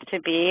 this needs to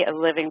be a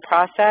living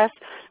process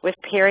with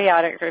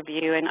periodic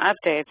review and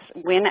updates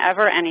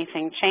whenever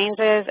anything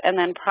changes, and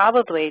then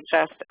probably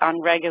just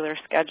on regular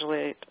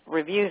scheduled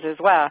reviews as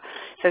well.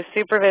 So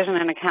supervision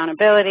and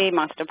accountability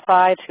must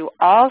apply to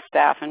all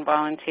staff and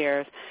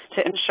volunteers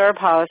to ensure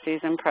policies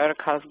and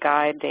protocols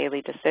guide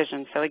daily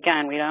decisions. So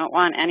again, we don't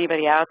want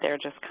anybody out there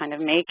just kind of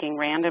making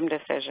random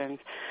decisions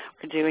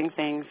or doing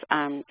things,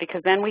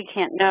 because then we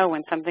can't know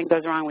when something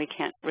goes wrong. We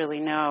can't really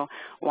know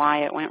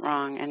why it went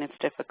wrong, and it's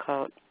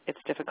difficult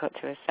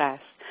to assess.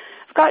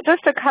 I've got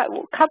just a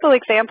couple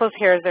examples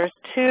here. There's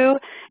two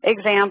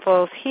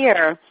examples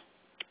here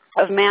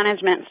of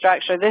management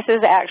structure. This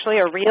is actually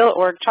a real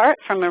org chart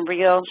from a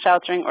real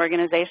sheltering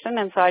organization,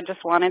 and so I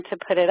just wanted to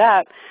put it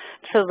up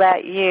to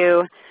let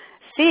you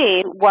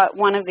see what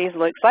one of these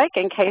looks like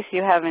in case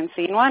you haven't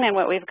seen one. And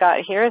what we've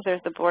got here is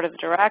there's the board of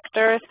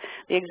directors.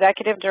 The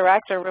executive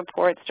director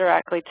reports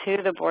directly to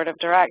the board of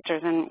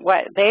directors, and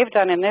what they've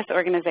done in this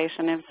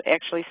organization is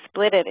actually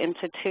split it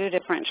into two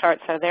different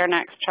charts. So their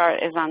next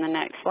chart is on the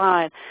next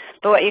slide.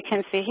 But what you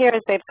can see here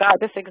is they've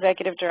got this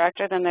executive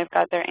director, then they've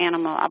got their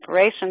animal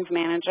operations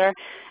manager,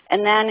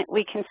 and then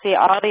we can see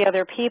all the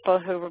other people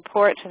who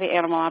report to the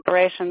animal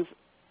operations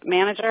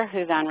manager,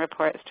 who then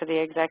reports to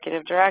the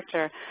executive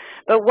director.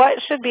 But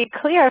what should be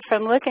clear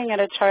from looking at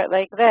a chart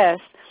like this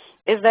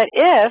is that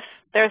if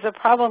there's a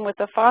problem with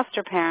the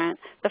foster parent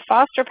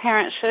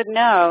should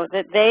know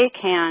that they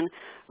can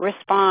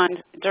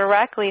respond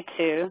directly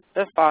to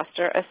the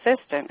foster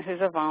assistant,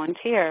 who's a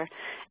volunteer.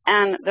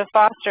 And the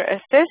foster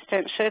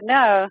assistant should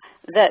know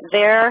that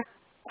their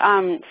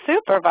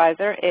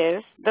supervisor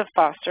is the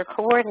foster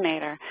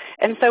coordinator.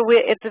 And so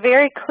it's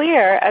very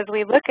clear as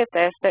we look at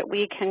this that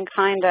we can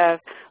kind of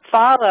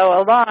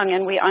follow along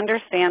and we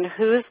understand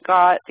who's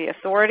got the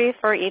authority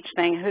for each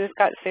thing, who's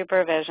got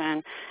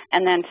supervision,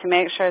 and then to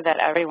make sure that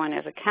everyone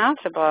is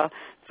accountable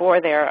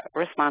for their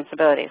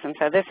responsibilities. And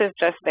so this is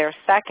just their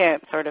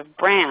second sort of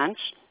branch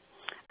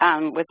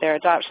with their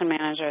adoption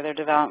manager, their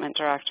development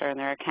director, and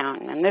their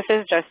accountant. And this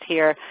is just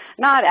here,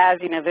 not as,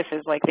 this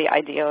is like the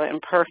ideal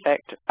and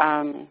perfect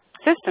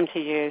system to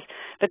use,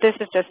 but this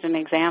is just an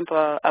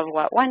example of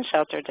what one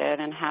shelter did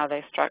and how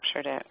they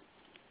structured it.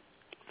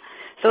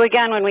 So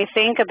again, when we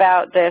think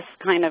about this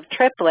kind of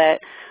triplet,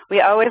 we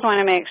always want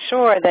to make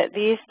sure that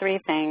these three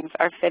things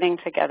are fitting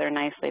together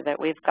nicely, that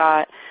we've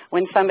got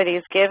when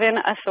somebody's given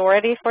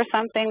authority for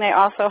something, they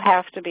also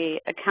have to be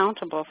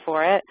accountable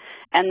for it,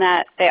 and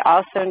that they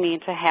also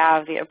need to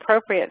have the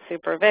appropriate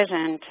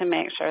supervision to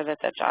make sure that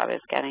the job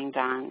is getting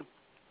done.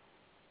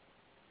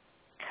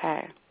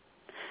 Okay.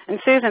 And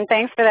Susan,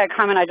 thanks for that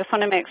comment. I just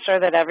want to make sure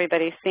that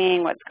everybody's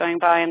seeing what's going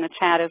by in the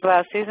chat as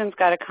well. Susan's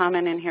got a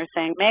comment in here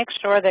saying, make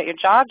sure that your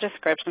job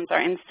descriptions are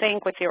in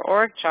sync with your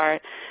org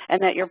chart and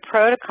that your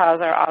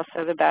protocols are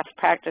also the best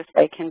practice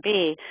they can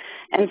be.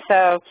 And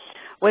so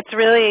what's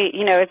really,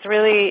 it's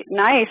really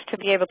nice to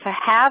be able to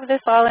have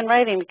this all in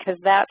writing, because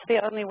that's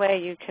the only way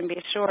you can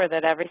be sure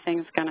that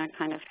everything's going to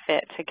kind of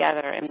fit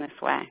together in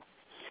this way.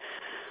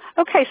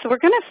 Okay, so we're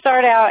going to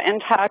start out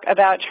and talk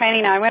about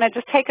training now. I'm going to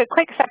just take a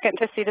quick second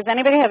to see, does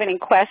anybody have any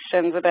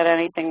questions about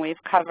anything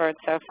we've covered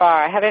so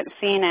far? I haven't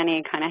seen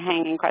any kind of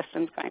hanging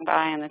questions going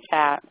by in the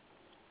chat.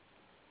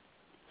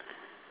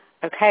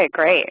 Okay,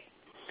 great.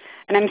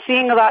 And I'm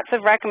seeing lots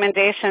of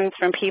recommendations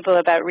from people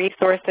about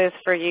resources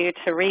for you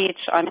to reach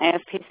on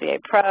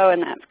ASPCA Pro,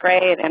 and that's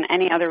great. And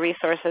any other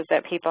resources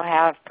that people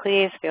have,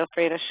 please feel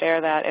free to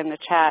share that in the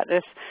chat.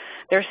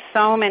 There's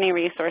so many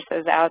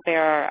resources out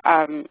there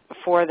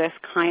for this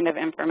kind of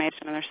information,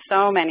 and there's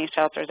so many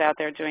shelters out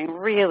there doing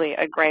really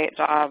a great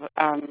job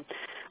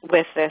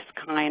with this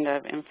kind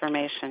of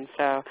information.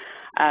 So,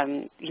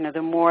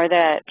 the more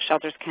that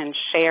shelters can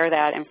share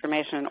that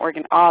information,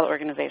 and all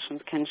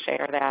organizations can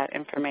share that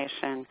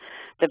information,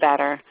 the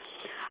better.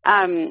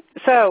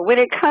 So when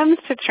it comes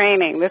to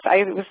training,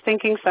 I was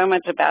thinking so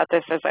much about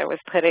this as I was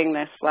putting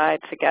this slide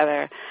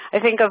together.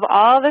 I think of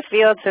all the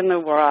fields in the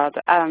world,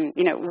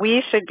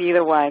 we should be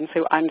the ones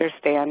who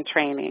understand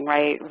training,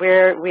 right?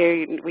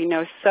 We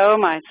know so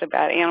much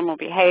about animal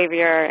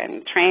behavior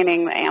and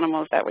training the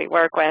animals that we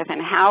work with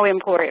and how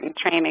important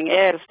training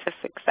is to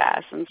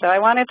success. And so I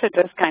wanted to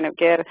just kind of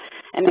give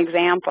an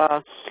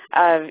example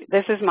of,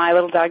 this is my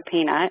little dog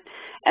Peanut.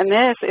 And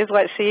this is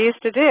what she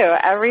used to do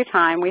every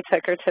time we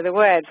took her to the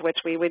woods, which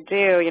we would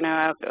do,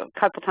 a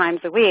couple times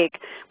a week.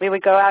 We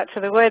would go out to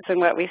the woods, and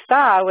what we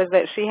saw was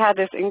that she had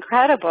this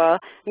incredible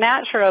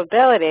natural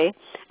ability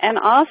and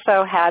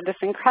also had this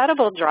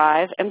incredible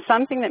drive, and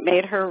something that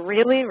made her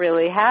really,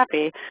 really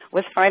happy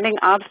was finding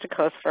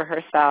obstacles for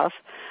herself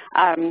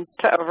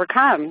to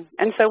overcome.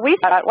 And so we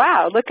thought,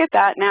 wow, look at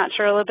that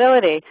natural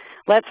ability.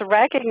 Let's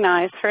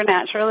recognize her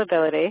natural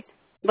ability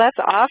let's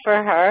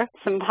offer her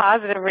some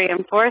positive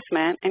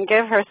reinforcement and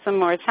give her some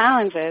more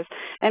challenges.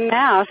 And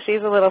now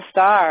she's a little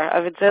star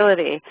of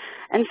agility.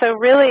 And so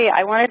really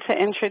I wanted to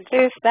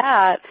introduce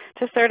that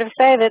to sort of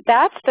say that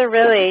that's the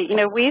really,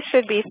 we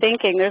should be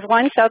thinking. There's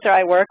one shelter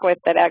I work with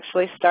that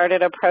actually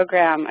started a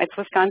program. It's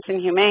Wisconsin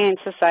Humane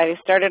Society,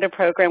 started a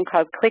program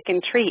called Click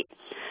and Treat,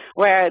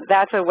 where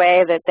that's a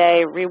way that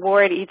they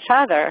reward each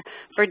other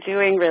for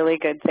doing really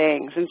good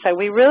things. And so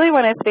we really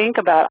want to think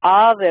about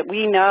all that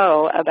we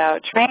know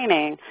about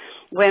training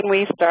when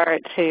we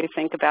start to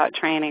think about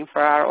training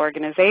for our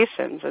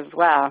organizations as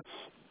well.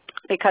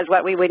 Because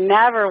what we would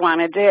never want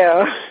to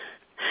do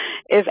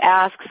is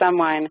ask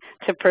someone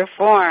to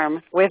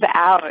perform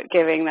without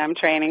giving them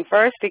training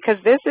first, because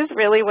this is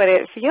really what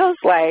it feels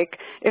like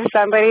if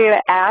somebody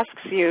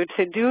asks you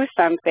to do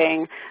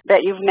something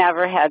that you've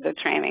never had the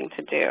training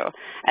to do.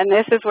 And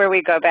this is where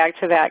we go back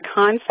to that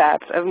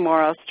concept of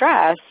moral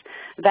stress,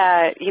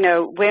 that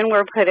when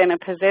we're put in a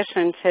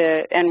position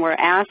and we're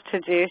asked to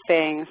do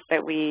things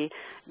that we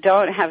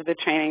don't have the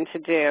training to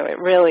do, it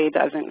really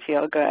doesn't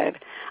feel good.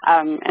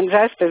 And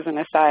just as an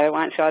aside, I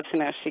want you all to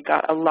know she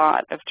got a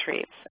lot of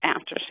treats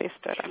after she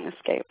stood on the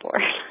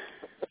skateboard.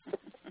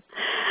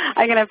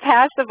 I'm going to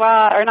pass the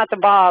ball, or not the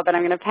ball, but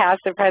I'm going to pass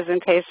the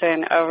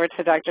presentation over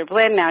to Dr.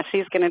 Blinn now.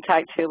 She's going to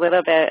talk to you a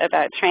little bit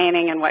about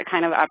training and what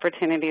kind of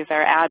opportunities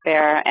are out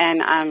there.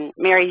 And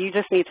Mary, you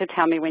just need to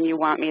tell me when you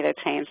want me to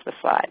change the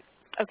slide.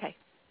 Okay.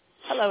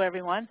 Hello,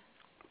 everyone.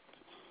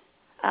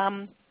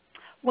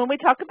 When we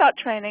talk about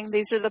training,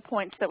 these are the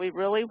points that we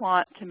really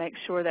want to make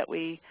sure that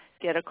we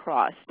get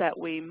across, that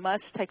we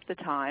must take the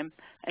time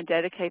and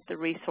dedicate the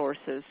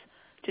resources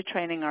to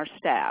training our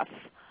staff.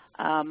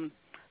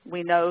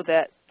 We know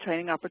that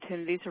training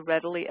opportunities are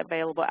readily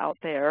available out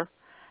there,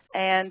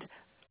 and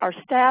our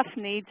staff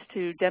needs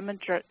to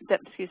demonstrate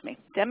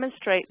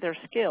their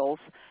skills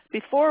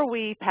before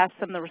we pass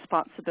them the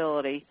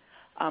responsibility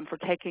for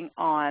taking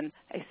on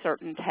a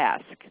certain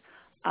task.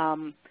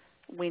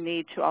 We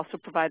need to also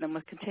provide them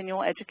with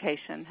continual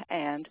education,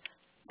 and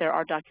there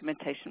are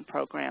documentation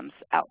programs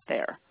out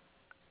there.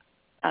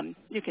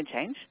 You can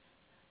change.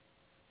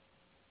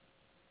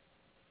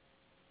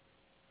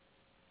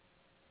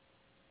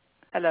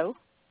 Hello?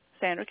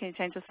 Sandra, can you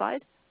change the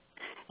slide?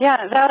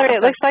 Yeah, Valerie,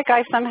 it looks like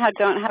I somehow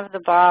don't have the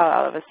ball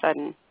all of a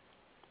sudden.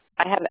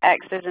 I have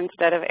X's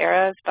instead of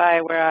arrows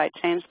by where I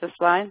changed the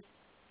slide.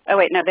 Oh,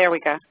 wait, no, there we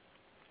go.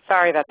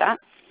 Sorry about that.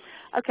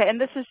 Okay,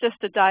 and this is just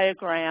a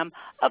diagram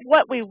of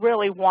what we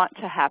really want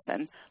to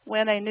happen.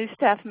 When a new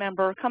staff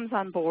member comes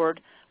on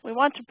board, we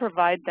want to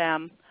provide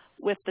them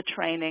with the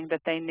training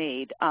that they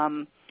need.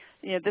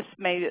 This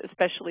may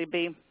especially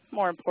be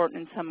more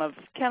important in some of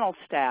kennel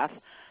staff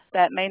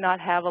that may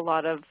not have a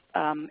lot of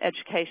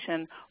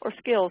education or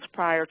skills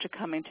prior to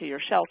coming to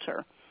your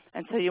shelter.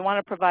 And so you want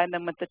to provide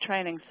them with the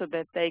training so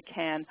that they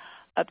can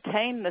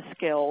obtain the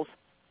skills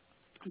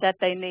that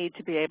they need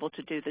to be able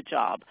to do the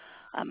job.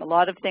 A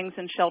lot of things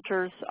in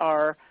shelters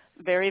are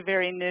very,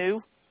 very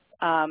new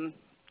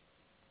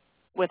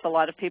with a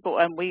lot of people.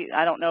 And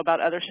I don't know about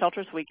other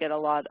shelters. We get a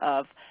lot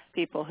of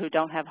people who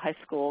don't have high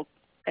school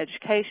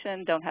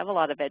education, don't have a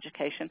lot of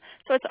education.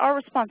 So it's our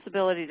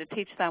responsibility to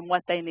teach them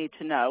what they need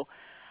to know.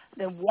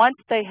 Then once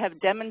they have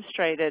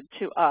demonstrated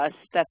to us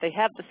that they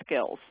have the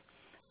skills,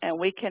 and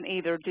we can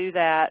either do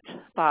that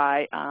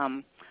by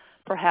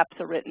perhaps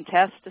a written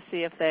test to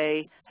see if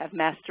they have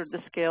mastered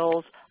the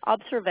skills,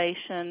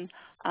 observation,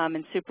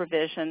 and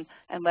supervision,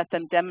 and let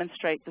them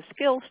demonstrate the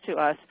skills to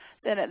us,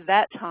 then at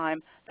that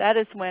time, that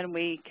is when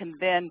we can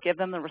then give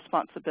them the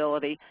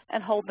responsibility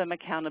and hold them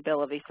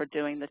accountability for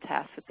doing the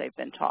tasks that they've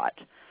been taught.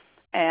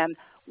 And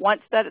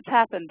once that has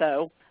happened,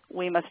 though,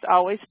 we must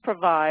always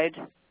provide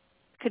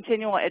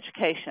continual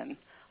education.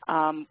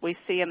 We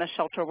see in the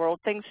shelter world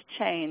things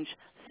change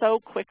so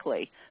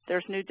quickly.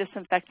 There's new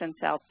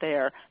disinfectants out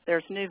there.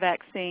 There's new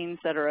vaccines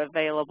that are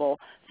available.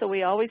 So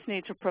we always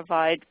need to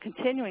provide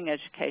continuing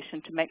education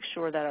to make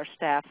sure that our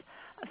staff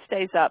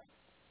stays up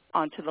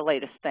onto the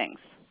latest things.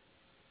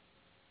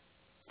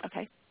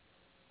 Okay.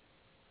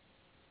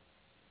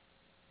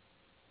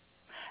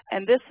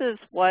 And this is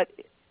what,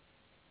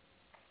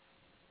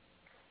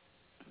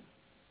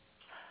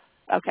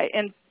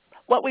 and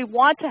what we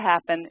want to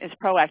happen is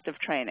proactive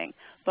training.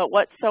 But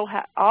what so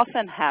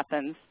often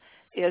happens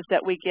is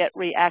that we get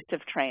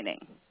reactive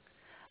training.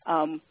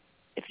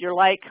 If you're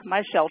like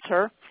my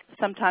shelter,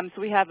 sometimes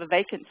we have a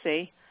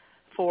vacancy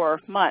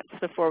for months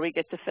before we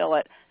get to fill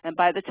it. And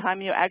by the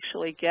time you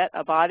actually get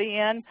a body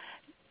in,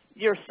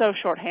 you're so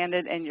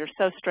shorthanded and you're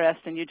so stressed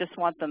and you just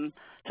want them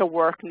to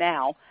work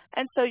now.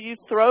 And so you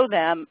throw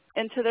them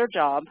into their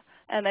job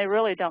and they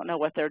really don't know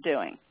what they're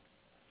doing.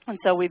 And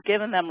so we've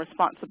given them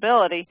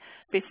responsibility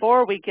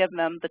before we give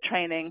them the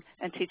training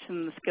and teach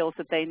them the skills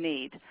that they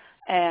need.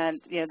 And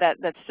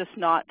that's just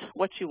not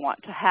what you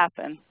want to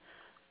happen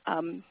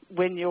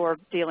when you're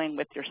dealing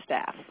with your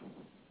staff.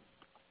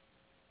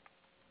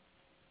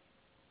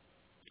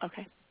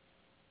 Okay.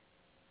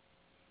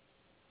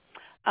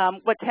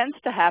 What tends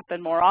to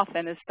happen more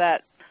often is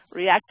that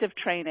reactive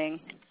training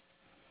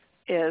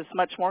is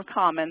much more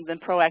common than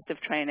proactive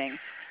training.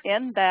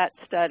 In that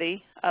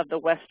study of the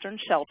Western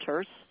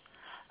shelters,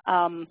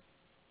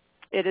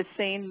 it is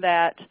seen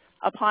that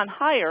upon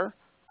hire,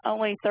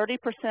 only 30%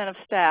 of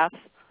staff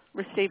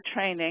received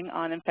training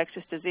on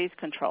infectious disease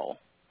control.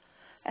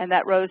 And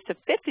that rose to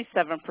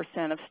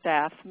 57% of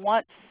staff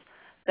once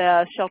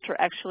the shelter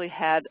actually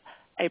had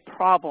a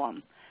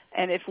problem.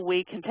 And if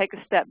we can take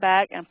a step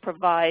back and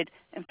provide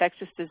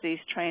infectious disease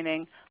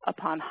training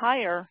upon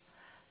hire,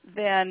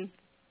 then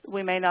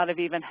we may not have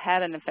even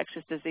had an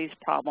infectious disease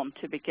problem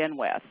to begin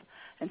with.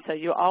 And so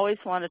you always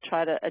want to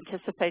try to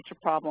anticipate your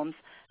problems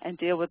and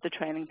deal with the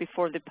training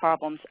before the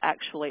problems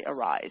actually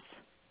arise.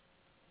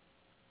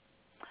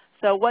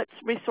 So what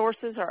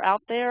resources are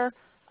out there?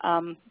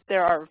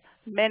 There are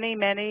many,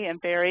 many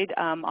and varied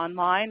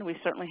online. We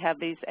certainly have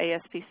these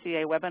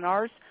ASPCA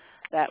webinars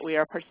that we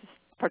are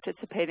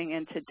participating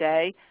in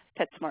today.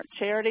 PetSmart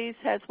Charities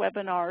has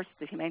webinars.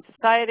 The Humane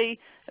Society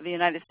of the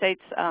United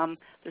States,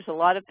 there's a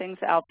lot of things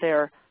out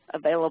there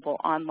available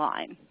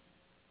online.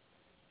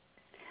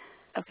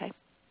 Okay.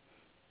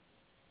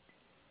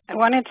 I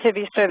wanted to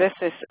be sure, this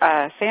is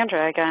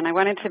Sandra again, I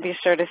wanted to be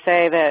sure to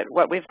say that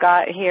what we've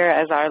got here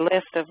as our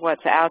list of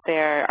what's out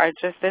there are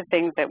just the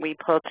things that we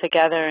pulled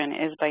together and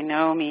is by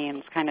no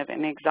means kind of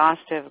an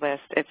exhaustive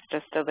list. It's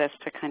just a list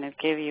to kind of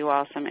give you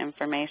all some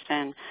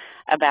information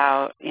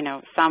about, you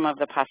know, some of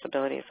the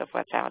possibilities of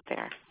what's out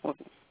there.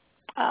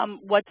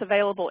 What's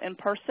available in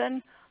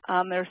person?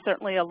 There's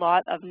certainly a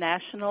lot of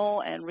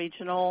national and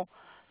regional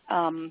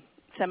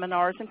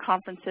seminars and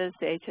conferences,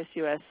 the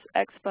HSUS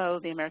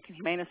Expo, the American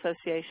Humane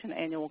Association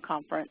Annual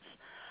Conference,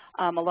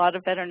 a lot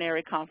of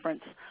veterinary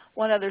conference.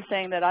 One other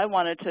thing that I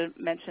wanted to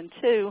mention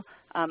too,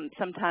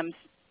 sometimes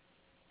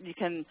you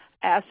can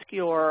ask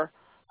your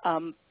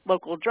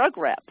local drug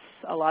reps.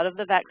 A lot of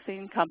the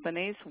vaccine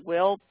companies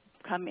will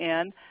come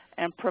in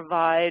and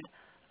provide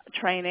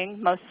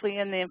training, mostly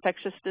in the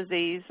infectious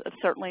disease,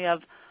 certainly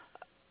of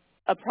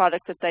a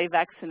product that they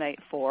vaccinate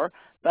for,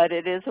 but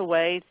it is a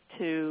way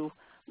to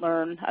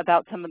learn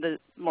about some of the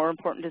more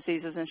important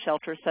diseases in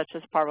shelters, such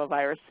as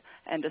parvovirus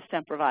and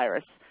distemper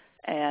virus.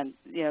 And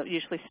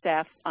usually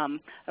staff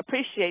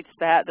appreciates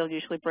that. They'll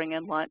usually bring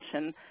in lunch,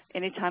 and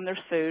anytime there's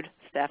food,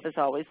 staff is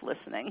always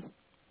listening.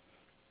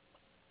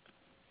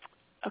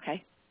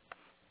 Okay.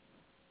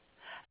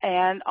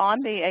 And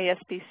on the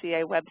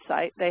ASPCA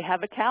website, they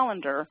have a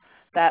calendar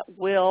that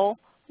will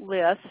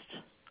list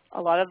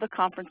a lot of the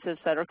conferences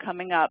that are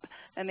coming up.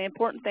 And the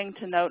important thing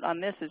to note on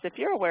this is if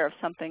you're aware of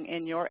something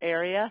in your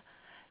area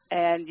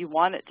and you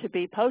want it to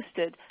be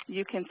posted,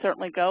 you can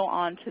certainly go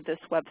on to this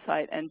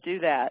website and do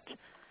that.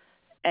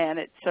 And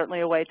it's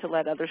certainly a way to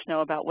let others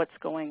know about what's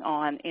going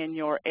on in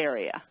your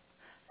area.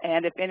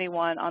 And if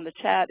anyone on the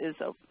chat is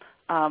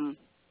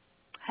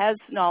has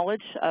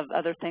knowledge of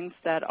other things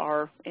that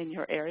are in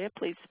your area,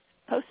 please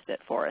post it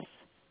for us.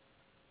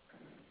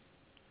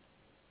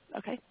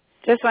 Okay.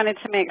 Just wanted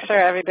to make sure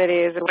everybody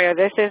is aware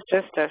this is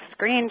just a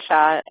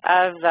screenshot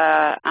of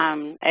the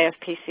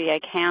ASPCA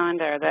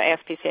calendar, the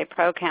ASPCA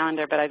Pro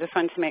calendar, but I just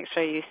wanted to make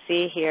sure you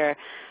see here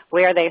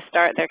where they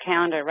start their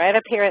calendar. Right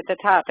up here at the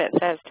top it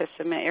says to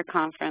submit your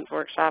conference,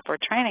 workshop, or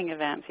training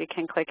events. You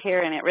can click here,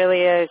 and it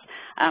really is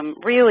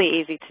really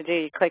easy to do.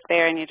 You click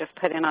there and you just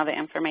put in all the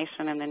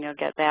information, and then you'll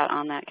get that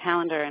on that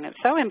calendar. And it's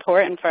so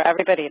important for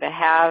everybody to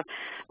have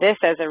this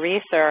as a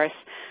resource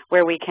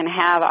where we can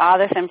have all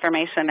this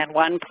information in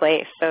one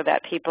place so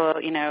that people,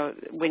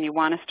 when you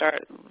want to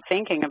start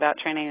thinking about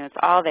training, it's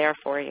all there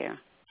for you.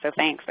 So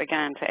thanks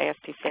again to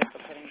ASPCA for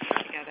putting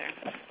this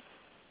together.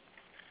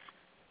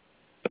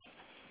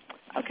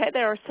 Okay,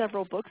 there are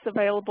several books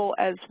available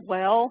as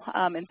well.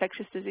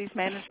 Infectious Disease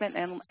Management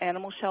and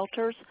Animal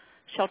Shelters,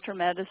 Shelter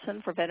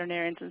Medicine for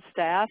Veterinarians and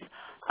Staff.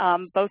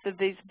 Both of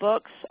these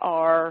books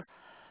are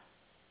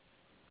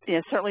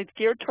certainly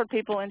geared toward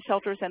people in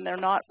shelters, and they're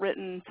not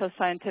written so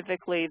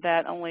scientifically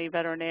that only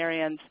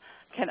veterinarians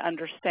can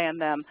understand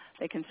them.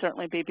 They can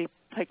certainly be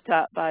picked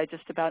up by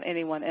just about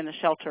anyone in a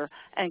shelter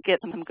and get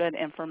some good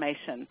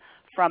information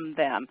from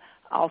them.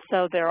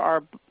 Also, there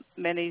are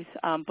many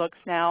books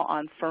now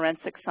on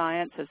forensic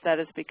science, as that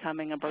is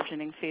becoming a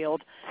burgeoning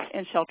field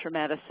in shelter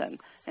medicine.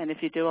 And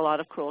if you do a lot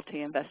of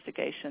cruelty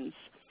investigations,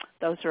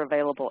 those are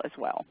available as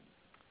well.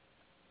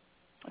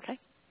 Okay.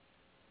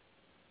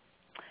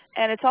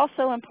 And it's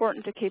also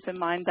important to keep in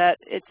mind that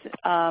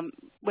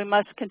we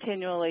must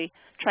continually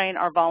train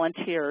our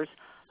volunteers.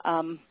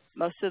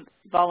 Most of the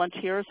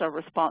volunteers are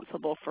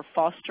responsible for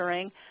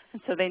fostering,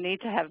 and so they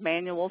need to have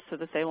manuals so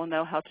that they will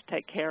know how to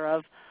take care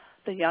of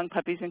the young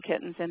puppies and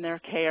kittens in their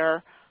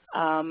care,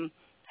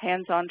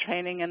 hands-on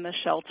training in the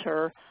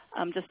shelter,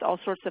 just all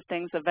sorts of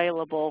things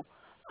available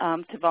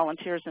to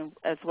volunteers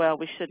as well.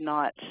 We should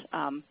not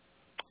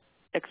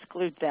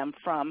exclude them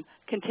from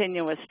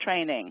continuous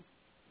training.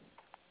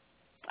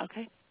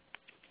 Okay.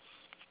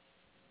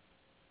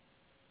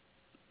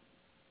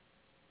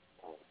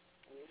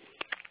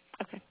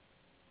 Okay.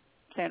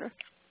 Sandra?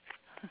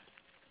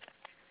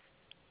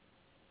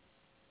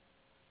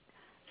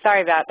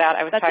 Sorry about that.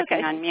 I was That's talking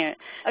okay. on mute.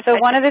 Okay. So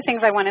one of the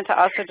things I wanted to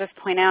also just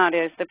point out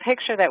is the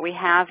picture that we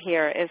have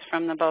here is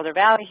from the Boulder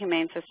Valley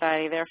Humane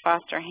Society, their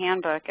foster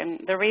handbook. And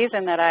the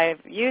reason that I've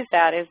used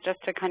that is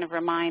just to kind of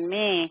remind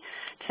me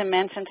to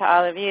mention to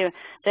all of you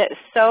that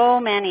so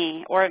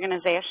many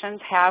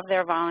organizations have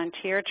their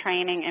volunteer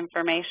training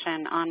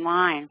information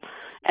online.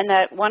 And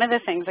that one of the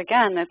things,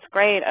 again, that's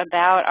great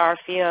about our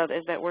field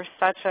is that we're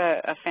such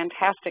a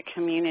fantastic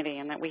community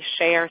and that we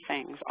share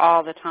things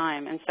all the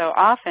time. And so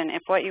often,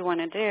 if what you want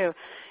to do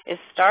is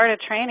start a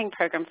training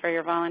program for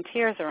your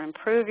volunteers or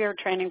improve your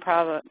training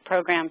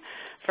program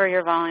for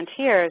your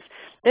volunteers,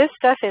 this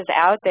stuff is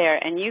out there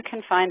and you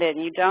can find it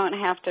and you don't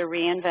have to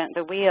reinvent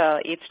the wheel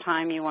each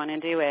time you want to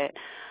do it.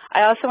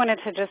 I also wanted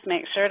to just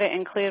make sure to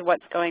include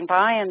what's going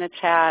by in the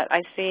chat.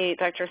 I see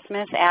Dr.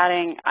 Smith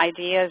adding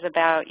ideas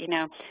about,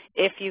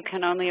 if you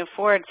can only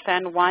afford,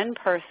 send one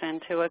person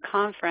to a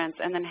conference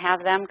and then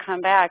have them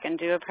come back and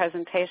do a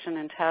presentation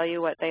and tell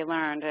you what they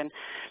learned. And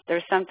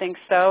there's something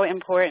so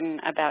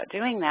important about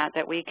doing that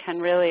we can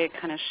really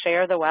kind of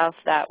share the wealth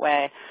that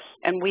way.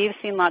 And we've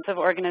seen lots of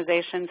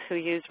organizations who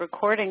use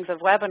recordings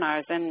of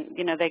webinars, and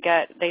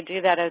they do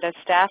that at a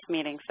staff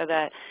meeting so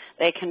that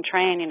they can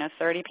train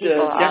 30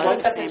 people all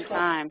at the same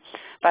time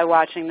by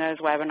watching those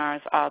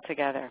webinars all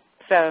together.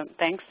 So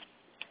thanks.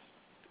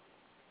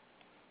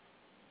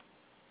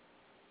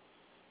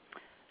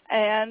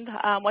 And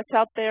what's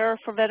out there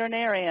for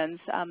veterinarians?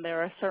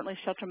 There are certainly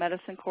shelter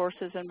medicine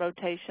courses and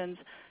rotations,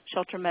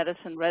 shelter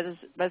medicine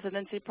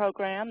residency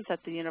programs at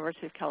the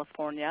University of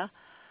California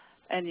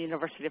and the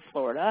University of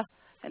Florida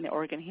and the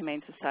Oregon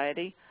Humane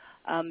Society.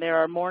 There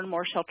are more and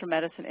more shelter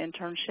medicine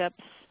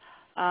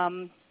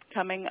internships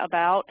coming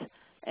about,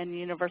 and the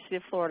University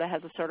of Florida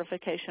has a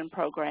certification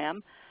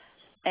program.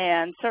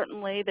 And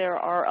certainly there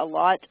are a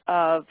lot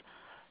of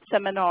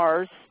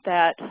seminars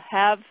that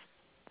have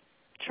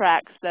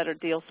tracks that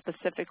deal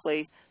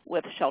specifically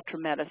with shelter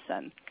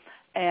medicine.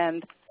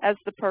 And as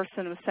the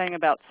person was saying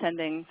about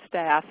sending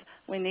staff,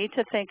 we need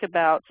to think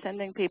about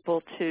sending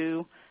people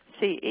to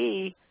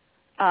CE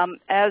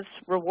as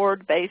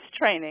reward-based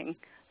training.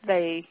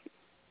 They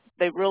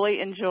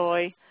really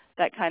enjoy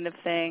that kind of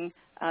thing.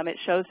 It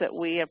shows that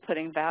we are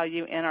putting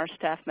value in our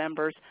staff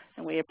members,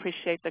 and we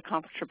appreciate the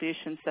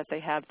contributions that they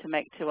have to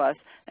make to us,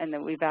 and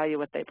that we value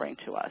what they bring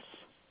to us.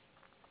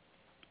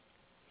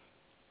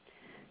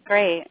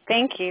 Great.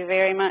 Thank you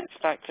very much,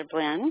 Dr.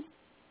 Blinn.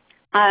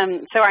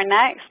 So our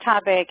next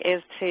topic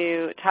is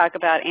to talk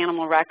about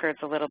animal records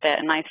a little bit.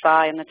 And I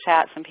saw in the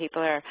chat some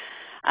people are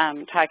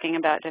talking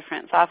about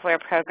different software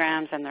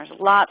programs, and there's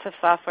lots of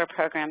software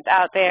programs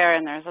out there,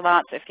 and there's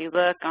lots, if you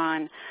look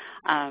on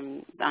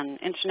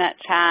internet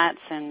chats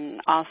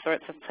and all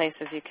sorts of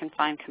places, you can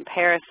find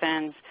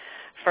comparisons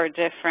for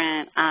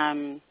different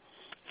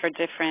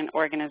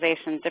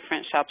organizations,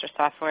 different shelter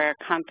software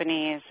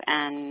companies,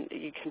 and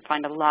you can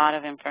find a lot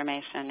of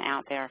information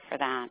out there for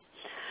that.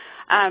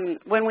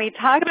 When we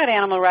talk about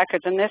animal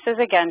records, and this is,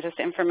 again, just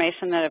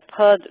information that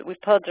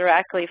we've pulled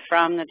directly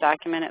from the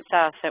document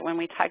itself, that when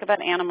we talk about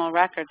animal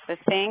records, the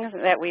things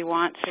that we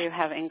want to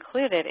have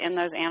included in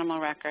those animal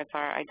records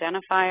are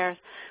identifiers,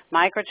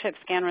 microchip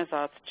scan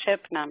results, chip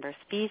number,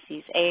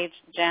 species, age,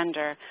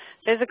 gender,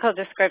 physical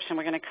description.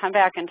 We're going to come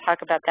back and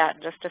talk about that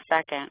in just a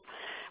second.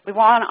 We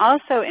want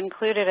also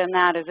included in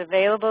that is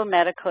available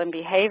medical and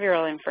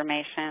behavioral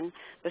information,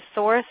 the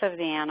source of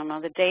the animal,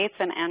 the dates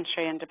and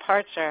entry and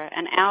departure,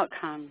 and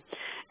outcome.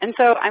 And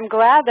so I'm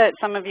glad that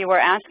some of you were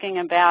asking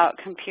about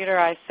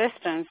computerized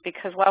systems,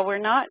 because while we're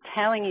not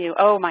telling you,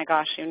 oh my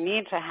gosh, you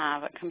need to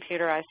have a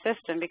computerized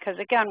system, because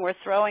again, we're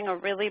throwing a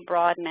really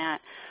broad net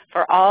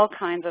for all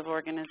kinds of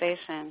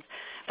organizations.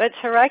 But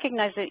to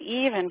recognize that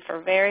even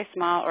for very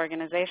small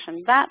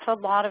organizations, that's a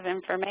lot of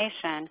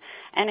information,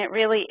 and it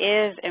really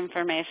is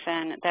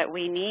information that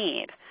we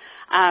need,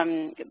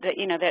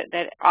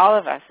 that all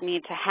of us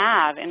need to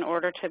have in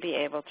order to be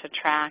able to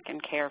track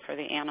and care for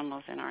the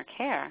animals in our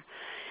care.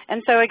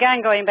 And so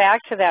again, going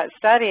back to that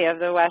study of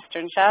the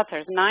Western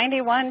shelters,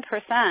 91%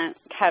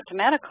 kept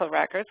medical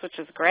records, which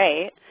is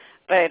great,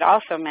 but it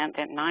also meant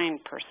that 9%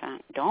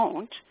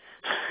 don't.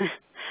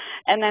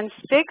 And then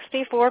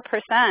 64%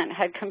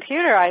 had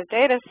computerized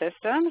data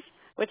systems,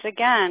 which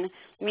again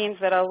means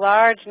that a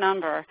large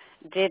number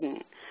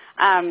didn't.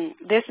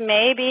 This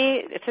may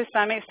be to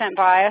some extent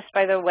biased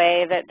by the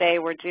way that they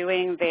were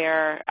doing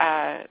their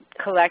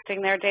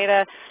collecting their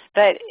data,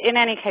 but in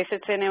any case,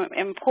 it's an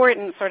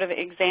important sort of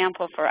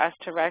example for us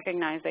to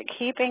recognize that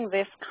keeping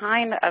this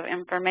kind of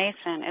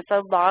information, it's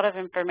a lot of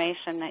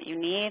information that you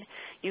need.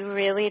 You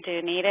really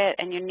do need it,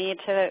 and you need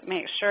to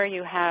make sure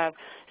you have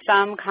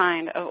some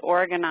kind of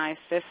organized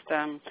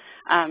system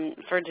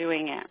for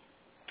doing it,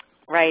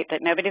 right,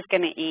 that nobody's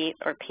going to eat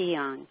or pee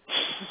on.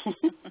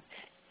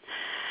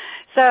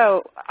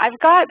 So I've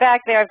got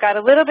back there, I've got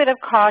a little bit of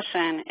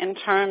caution in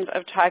terms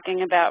of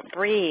talking about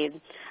breed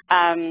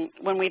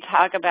when we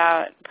talk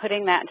about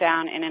putting that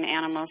down in an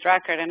animal's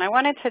record. And I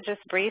wanted to just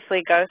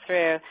briefly go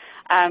through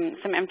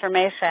some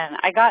information.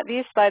 I got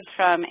these slides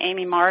from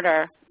Amy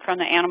Martyr from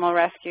the Animal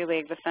Rescue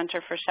League, the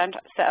Center for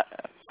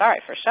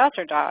for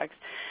shelter dogs.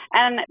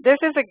 And this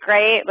is a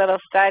great little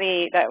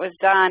study that was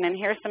done, and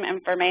here's some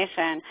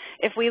information.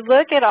 If we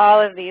look at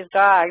all of these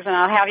dogs, and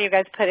I'll have you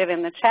guys put it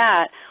in the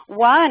chat,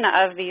 one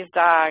of these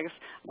dogs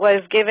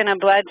was given a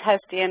blood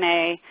test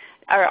DNA,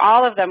 or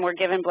all of them were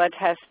given blood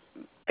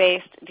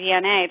test-based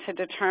DNA to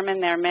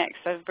determine their mix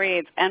of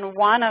breeds, and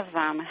one of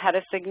them had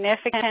a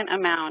significant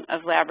amount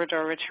of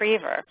Labrador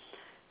Retriever.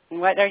 And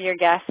what are your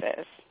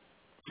guesses?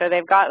 So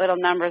they've got little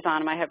numbers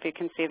on them. I hope you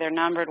can see they're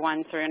numbered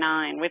 1 through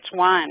 9. Which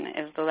one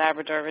is the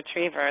Labrador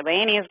Retriever?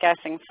 Lainey is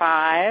guessing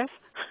 5.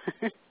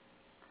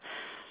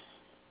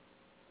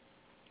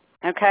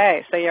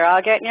 Okay, so you're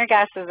all getting your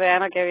guesses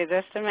in. I'll give you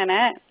just a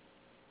minute.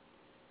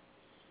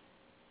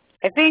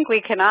 I think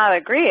we can all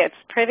agree it's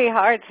pretty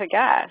hard to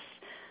guess.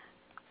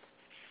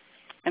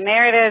 And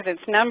there it is.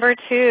 It's number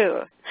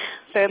 2.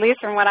 So at least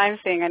from what I'm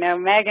seeing, I know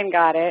Megan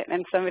got it,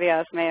 and somebody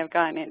else may have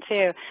gotten it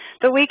too.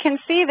 But we can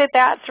see that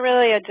that's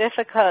really a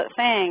difficult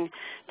thing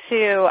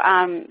to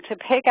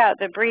pick out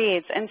the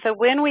breeds. And so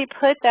when we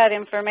put that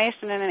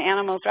information in an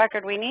animal's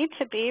record, we need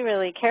to be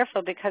really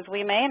careful because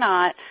we may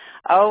not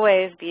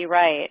always be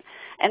right.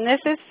 And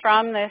this is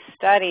from this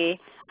study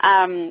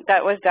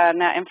that was done,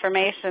 that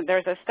information.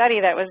 There's a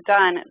study that was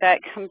done that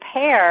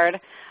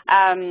compared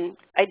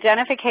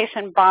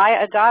identification by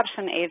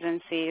adoption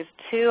agencies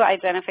to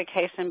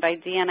identification by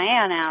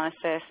DNA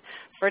analysis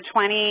for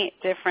 20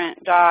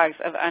 different dogs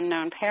of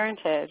unknown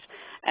parentage.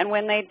 And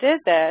when they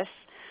did this,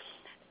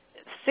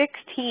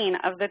 16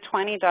 of the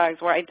 20 dogs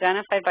were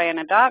identified by an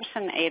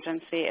adoption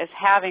agency as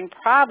having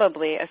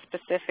probably a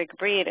specific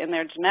breed in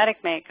their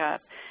genetic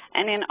makeup,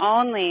 and in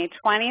only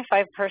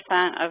 25%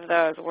 of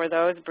those were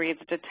those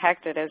breeds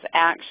detected as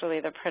actually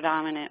the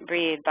predominant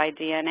breed by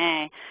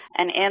DNA.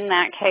 And in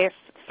that case,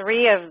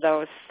 3 of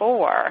those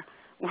 4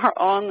 were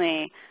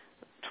only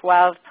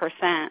 12%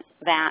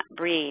 that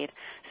breed.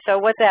 So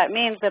what that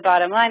means, the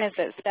bottom line, is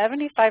that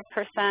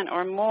 75%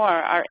 or more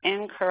are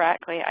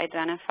incorrectly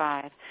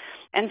identified.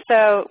 And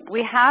so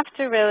we have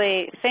to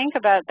really think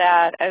about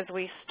that as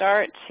we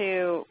start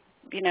to,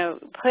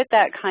 put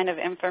that kind of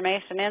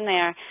information in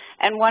there.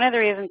 And one of the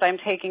reasons I'm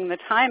taking the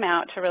time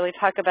out to really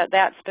talk about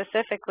that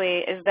specifically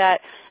is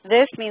that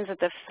this means that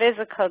the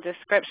physical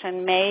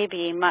description may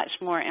be much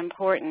more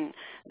important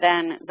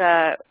than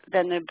the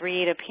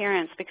breed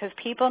appearance, because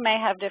people may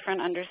have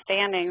different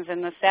understandings.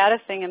 And the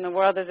saddest thing in the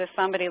world is if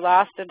somebody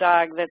lost a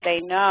dog that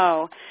they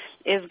know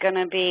is going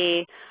to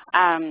be,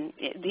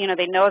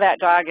 they know that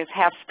dog is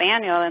half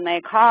spaniel, and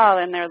they call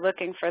and they're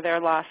looking for their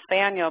lost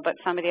spaniel, but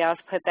somebody else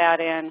put that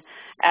in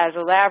as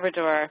a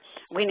Labrador.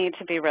 We need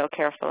to be real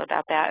careful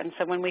about that. And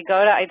so when we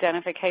go to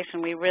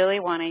identification, we really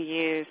want to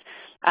use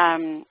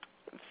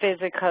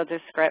physical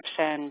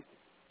description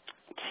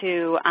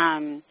to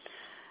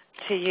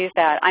use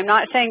that. I'm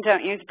not saying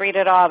don't use breed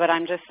at all, but I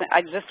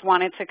just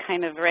wanted to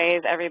kind of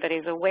raise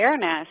everybody's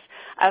awareness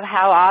of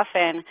how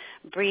often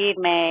breed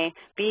may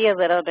be a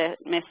little bit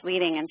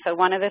misleading. And so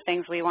one of the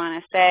things we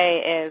want to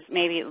say is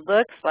maybe it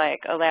looks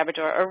like a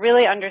Labrador, or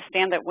really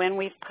understand that when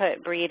we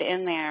put breed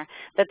in there,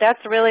 that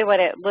that's really what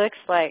it looks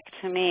like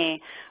to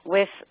me,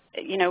 with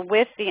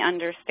the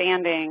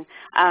understanding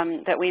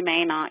that we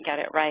may not get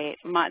it right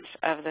much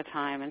of the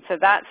time. And so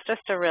that's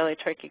just a really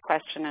tricky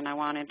question, and I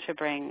wanted to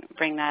bring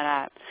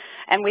that up.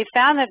 And we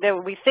found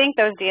that we think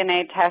those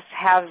DNA tests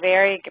have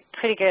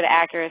pretty good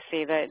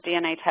accuracy, the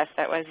DNA test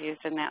that was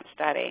used in that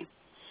study.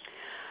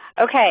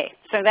 Okay,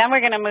 so then we're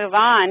going to move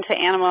on to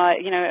animal,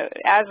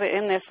 as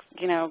in this,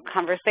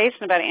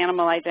 conversation about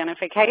animal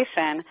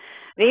identification.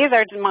 These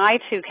are my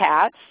 2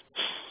 cats.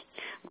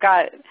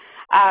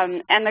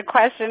 And the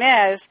question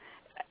is,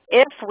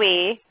 if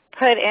we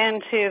put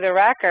into the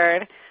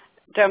record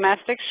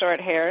domestic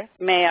short-hair,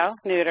 male,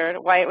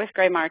 neutered, white with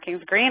gray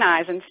markings, green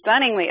eyes, and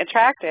stunningly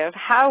attractive,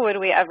 how would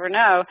we ever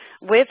know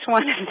which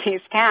one of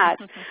these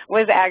cats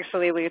was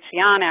actually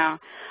Luciano?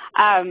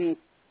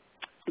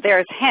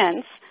 There's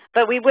hints,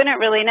 but we wouldn't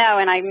really know.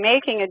 And I'm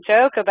making a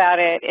joke about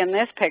it in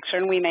this picture,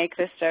 and we make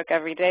this joke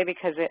every day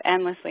because it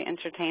endlessly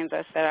entertains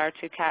us that our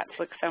 2 cats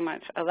look so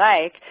much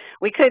alike.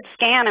 We could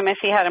scan him if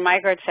he had a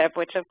microchip,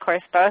 which of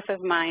course both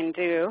of mine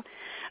do.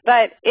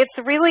 But it's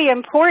really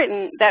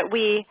important that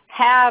we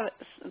have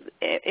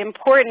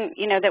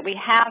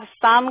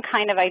some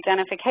kind of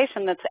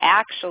identification that's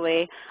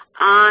actually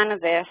on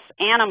this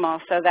animal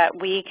so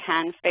that we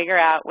can figure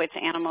out which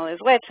animal is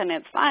which. And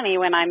it's funny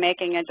when I'm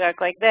making a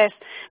joke like this,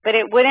 but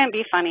it wouldn't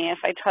be funny if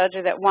I told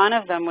you that one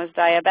of them was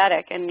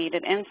diabetic and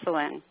needed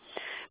insulin.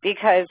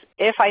 Because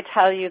if I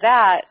tell you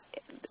that,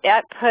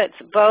 it puts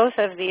both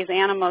of these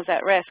animals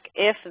at risk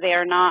if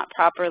they're not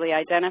properly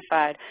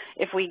identified.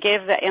 If we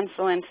give the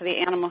insulin to the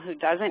animal who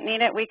doesn't need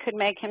it, we could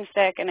make him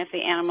sick. And if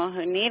the animal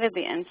who needed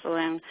the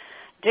insulin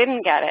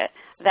didn't get it,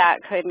 that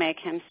could make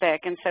him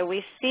sick. And so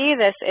we see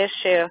this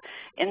issue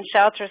in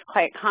shelters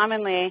quite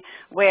commonly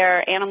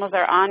where animals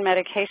are on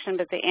medication,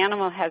 but the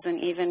animal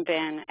hasn't even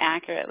been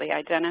accurately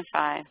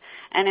identified.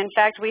 And in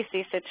fact, we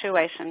see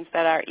situations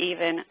that are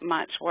even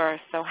much worse.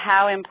 So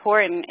how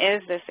important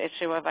is this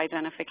issue of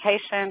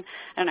identification?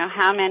 I don't know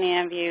how many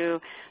of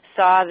you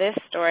saw this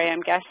story.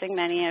 I'm guessing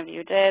many of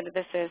you did.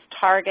 This is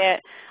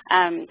Target,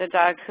 the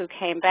dog who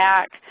came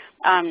back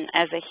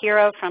as a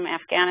hero from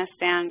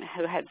Afghanistan,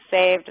 who had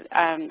saved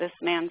this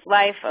man's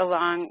life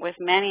along with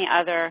many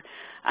other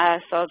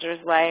soldiers'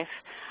 life.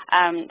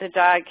 The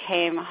dog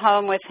came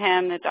home with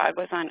him. The dog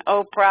was on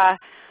Oprah,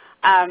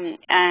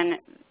 and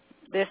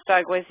this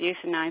dog was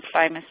euthanized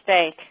by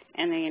mistake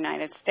in the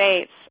United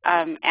States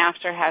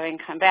after having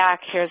come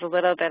back. Here's a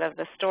little bit of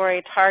the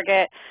story.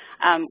 Target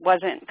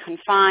wasn't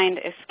confined,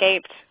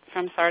 escaped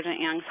from Sergeant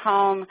Young's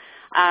home.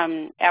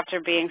 After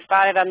being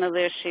spotted on the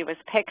loose, she was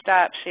picked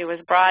up. She was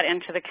brought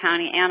into the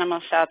county animal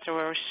shelter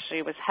where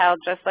she was held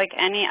just like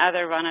any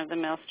other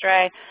run-of-the-mill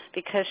stray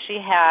because she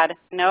had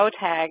no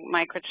tag,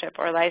 microchip,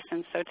 or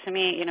license. So to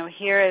me,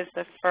 here is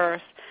the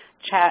first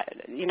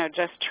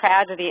just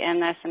tragedy in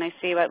this, and I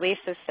see what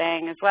Lisa's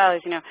saying as well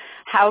is,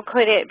 how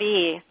could it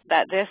be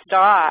that this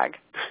dog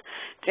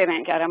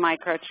didn't get a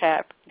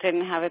microchip,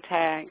 didn't have a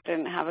tag,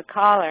 didn't have a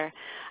collar,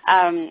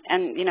 and,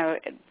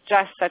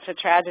 just such a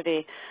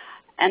tragedy.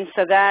 And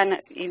so then,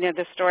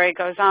 the story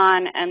goes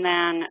on, and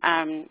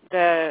then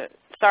the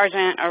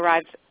sergeant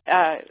arrived,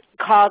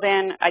 called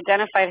in,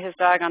 identified his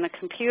dog on the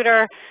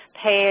computer,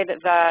 paid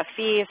the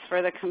fees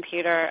for the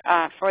computer,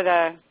 for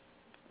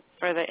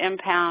the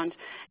impound,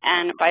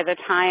 and by the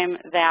time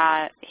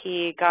that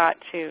he got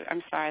to,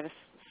 I'm sorry, this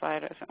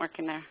slide isn't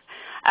working there.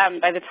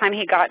 By the time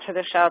he got to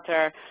the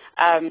shelter,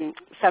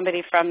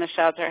 somebody from the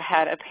shelter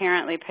had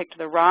apparently picked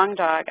the wrong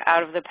dog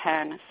out of the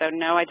pen, so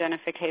no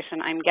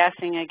identification. I'm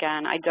guessing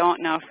again. I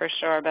don't know for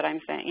sure, but I'm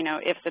saying,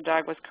 if the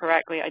dog was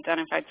correctly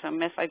identified, so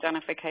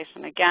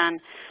misidentification again,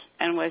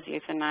 and was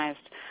euthanized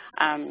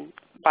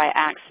by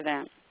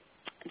accident.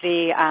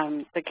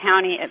 The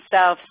county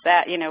itself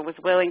that was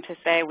willing to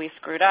say we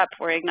screwed up,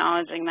 we're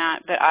acknowledging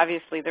that, but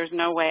obviously there's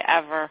no way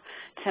ever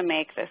to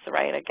make this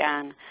right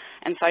again.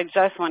 And so I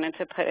just wanted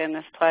to put in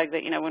this plug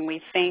that when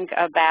we think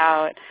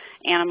about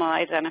animal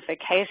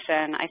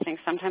identification, I think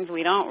sometimes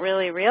we don't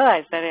really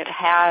realize that it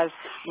has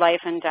life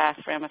and death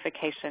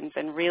ramifications,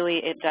 and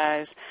really it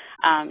does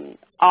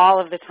all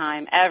of the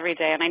time, every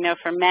day. And I know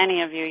for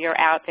many of you, you're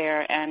out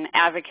there and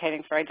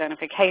advocating for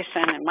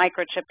identification and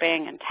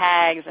microchipping and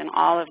tags and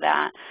all of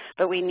that,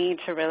 but we need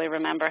to really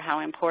remember how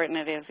important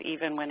it is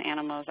even when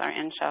animals are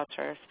in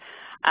shelters.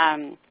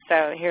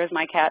 So here's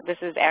my cat. This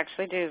is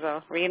actually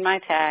Doozle. Read my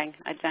tag.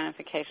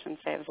 Identification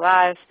saves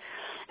lives.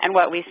 And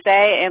what we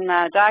say in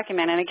the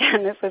document, and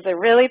again, this was a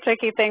really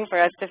tricky thing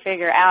for us to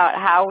figure out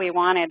how we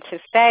wanted to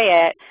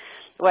say it,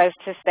 was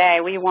to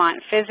say we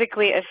want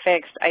physically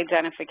affixed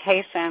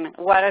identification.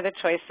 What are the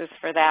choices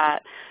for that?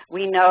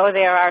 We know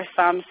there are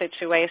some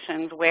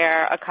situations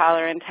where a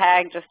collar and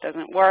tag just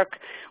doesn't work.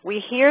 We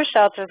hear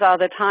shelters all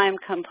the time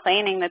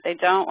complaining that they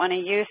don't want to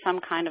use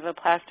some kind of a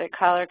plastic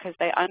collar because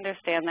they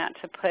understand that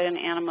to put an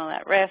animal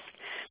at risk.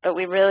 But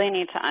we really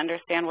need to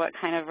understand what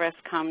kind of risk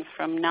comes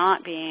from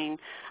not being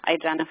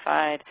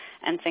identified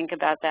and think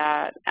about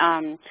that.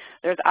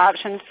 There's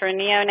options for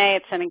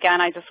neonates, and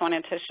again, I just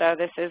wanted to show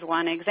this is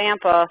one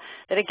example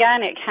that,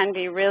 again, it can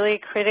be really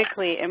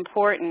critically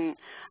important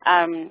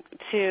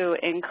to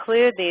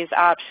include these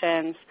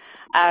options,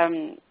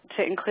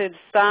 to include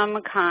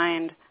some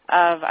kind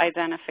of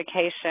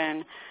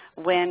identification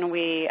when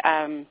we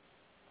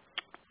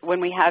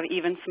have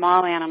even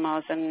small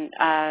animals, and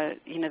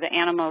the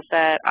animals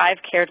that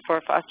I've cared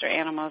for, foster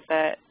animals,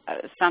 that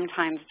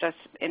sometimes just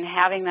in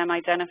having them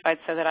identified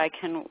so that I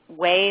can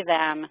weigh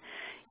them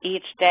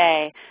each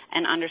day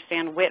and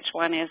understand which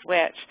one is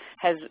which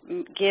has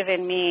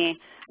given me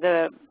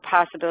the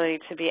possibility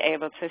to be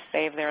able to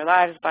save their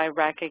lives by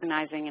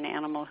recognizing an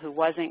animal who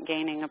wasn't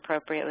gaining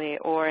appropriately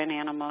or an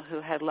animal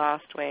who had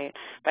lost weight,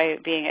 by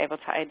being able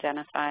to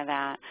identify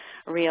that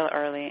real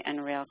early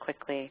and real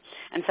quickly.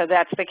 And so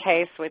that's the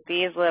case with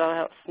these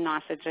little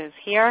sausages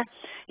here.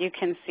 You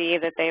can see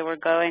that they were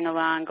going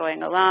along,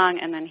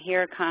 and then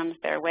here comes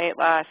their weight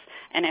loss.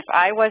 And if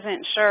I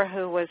wasn't sure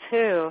who was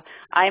who,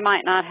 I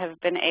might not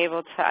have been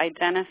able to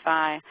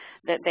identify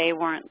that they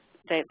weren't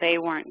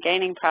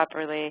gaining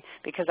properly,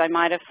 because I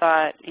might have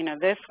thought,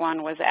 this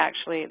one was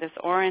actually this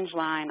orange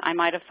line. I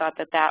might have thought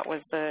that that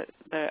was the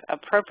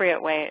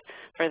appropriate weight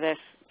for this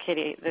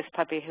kitty, this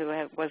puppy who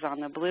was on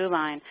the blue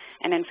line.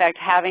 And in fact,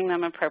 having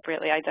them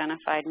appropriately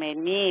identified made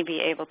me be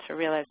able to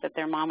realize that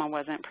their mama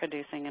wasn't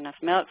producing enough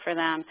milk for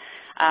them.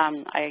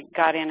 I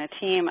got in a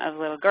team of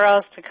little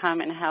girls to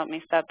come and help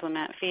me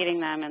supplement feeding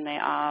them, and they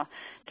all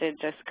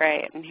did just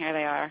great. And here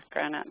they are,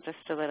 grown up just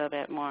a little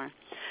bit more.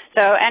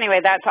 So anyway,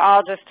 that's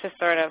all just to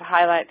sort of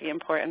highlight the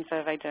importance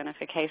of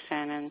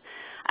identification.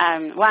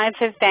 And wanted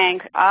to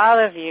thank all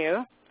of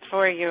you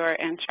for your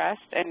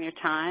interest and your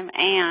time,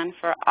 and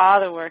for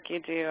all the work you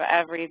do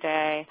every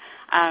day.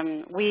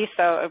 We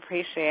so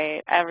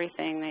appreciate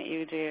everything that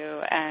you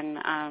do,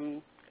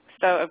 and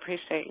so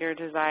appreciate your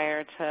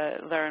desire to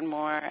learn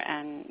more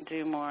and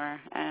do more.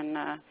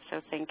 And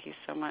so thank you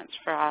so much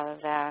for all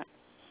of that.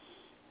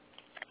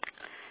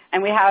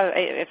 And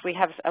if we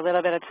have a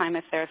little bit of time,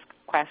 if there's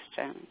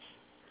questions.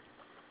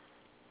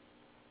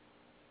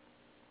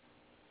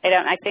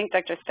 I think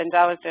Dr.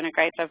 Spindell was doing a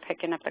great job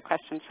picking up the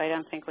questions, so I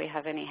don't think we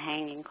have any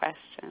hanging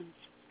questions.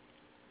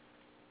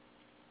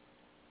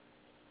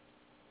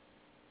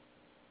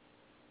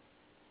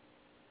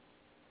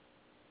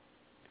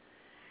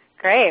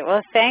 Great.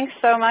 Well, thanks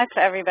so much,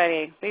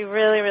 everybody. We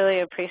really,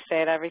 really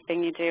appreciate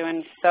everything you do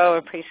and so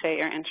appreciate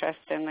your interest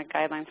in the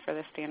guidelines for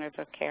the standards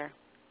of care.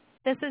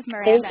 This is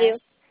Miranda. Thank you.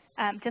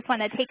 Just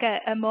want to take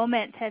a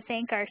moment to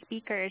thank our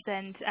speakers,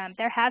 and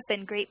there has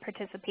been great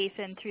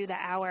participation through the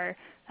hour,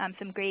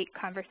 some great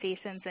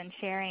conversations and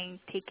sharing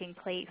taking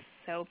place.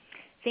 So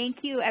thank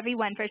you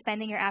everyone for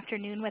spending your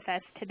afternoon with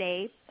us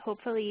today.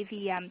 Hopefully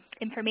the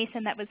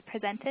information that was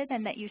presented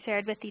and that you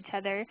shared with each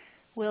other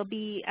will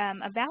be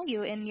of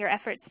value in your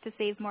efforts to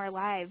save more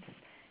lives.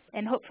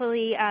 And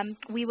hopefully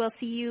we will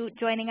see you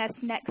joining us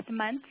next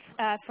month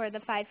for the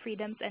 5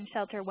 Freedoms and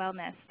Shelter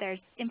Wellness. There's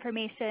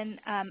information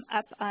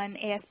up on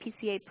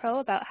ASPCA Pro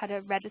about how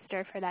to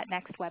register for that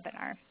next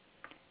webinar.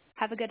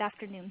 Have a good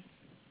afternoon.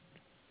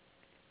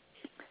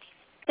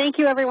 Thank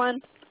you,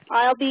 everyone.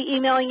 I'll be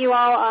emailing you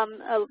all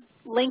a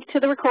link to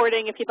the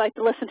recording if you'd like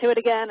to listen to it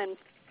again and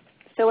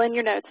fill in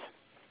your notes.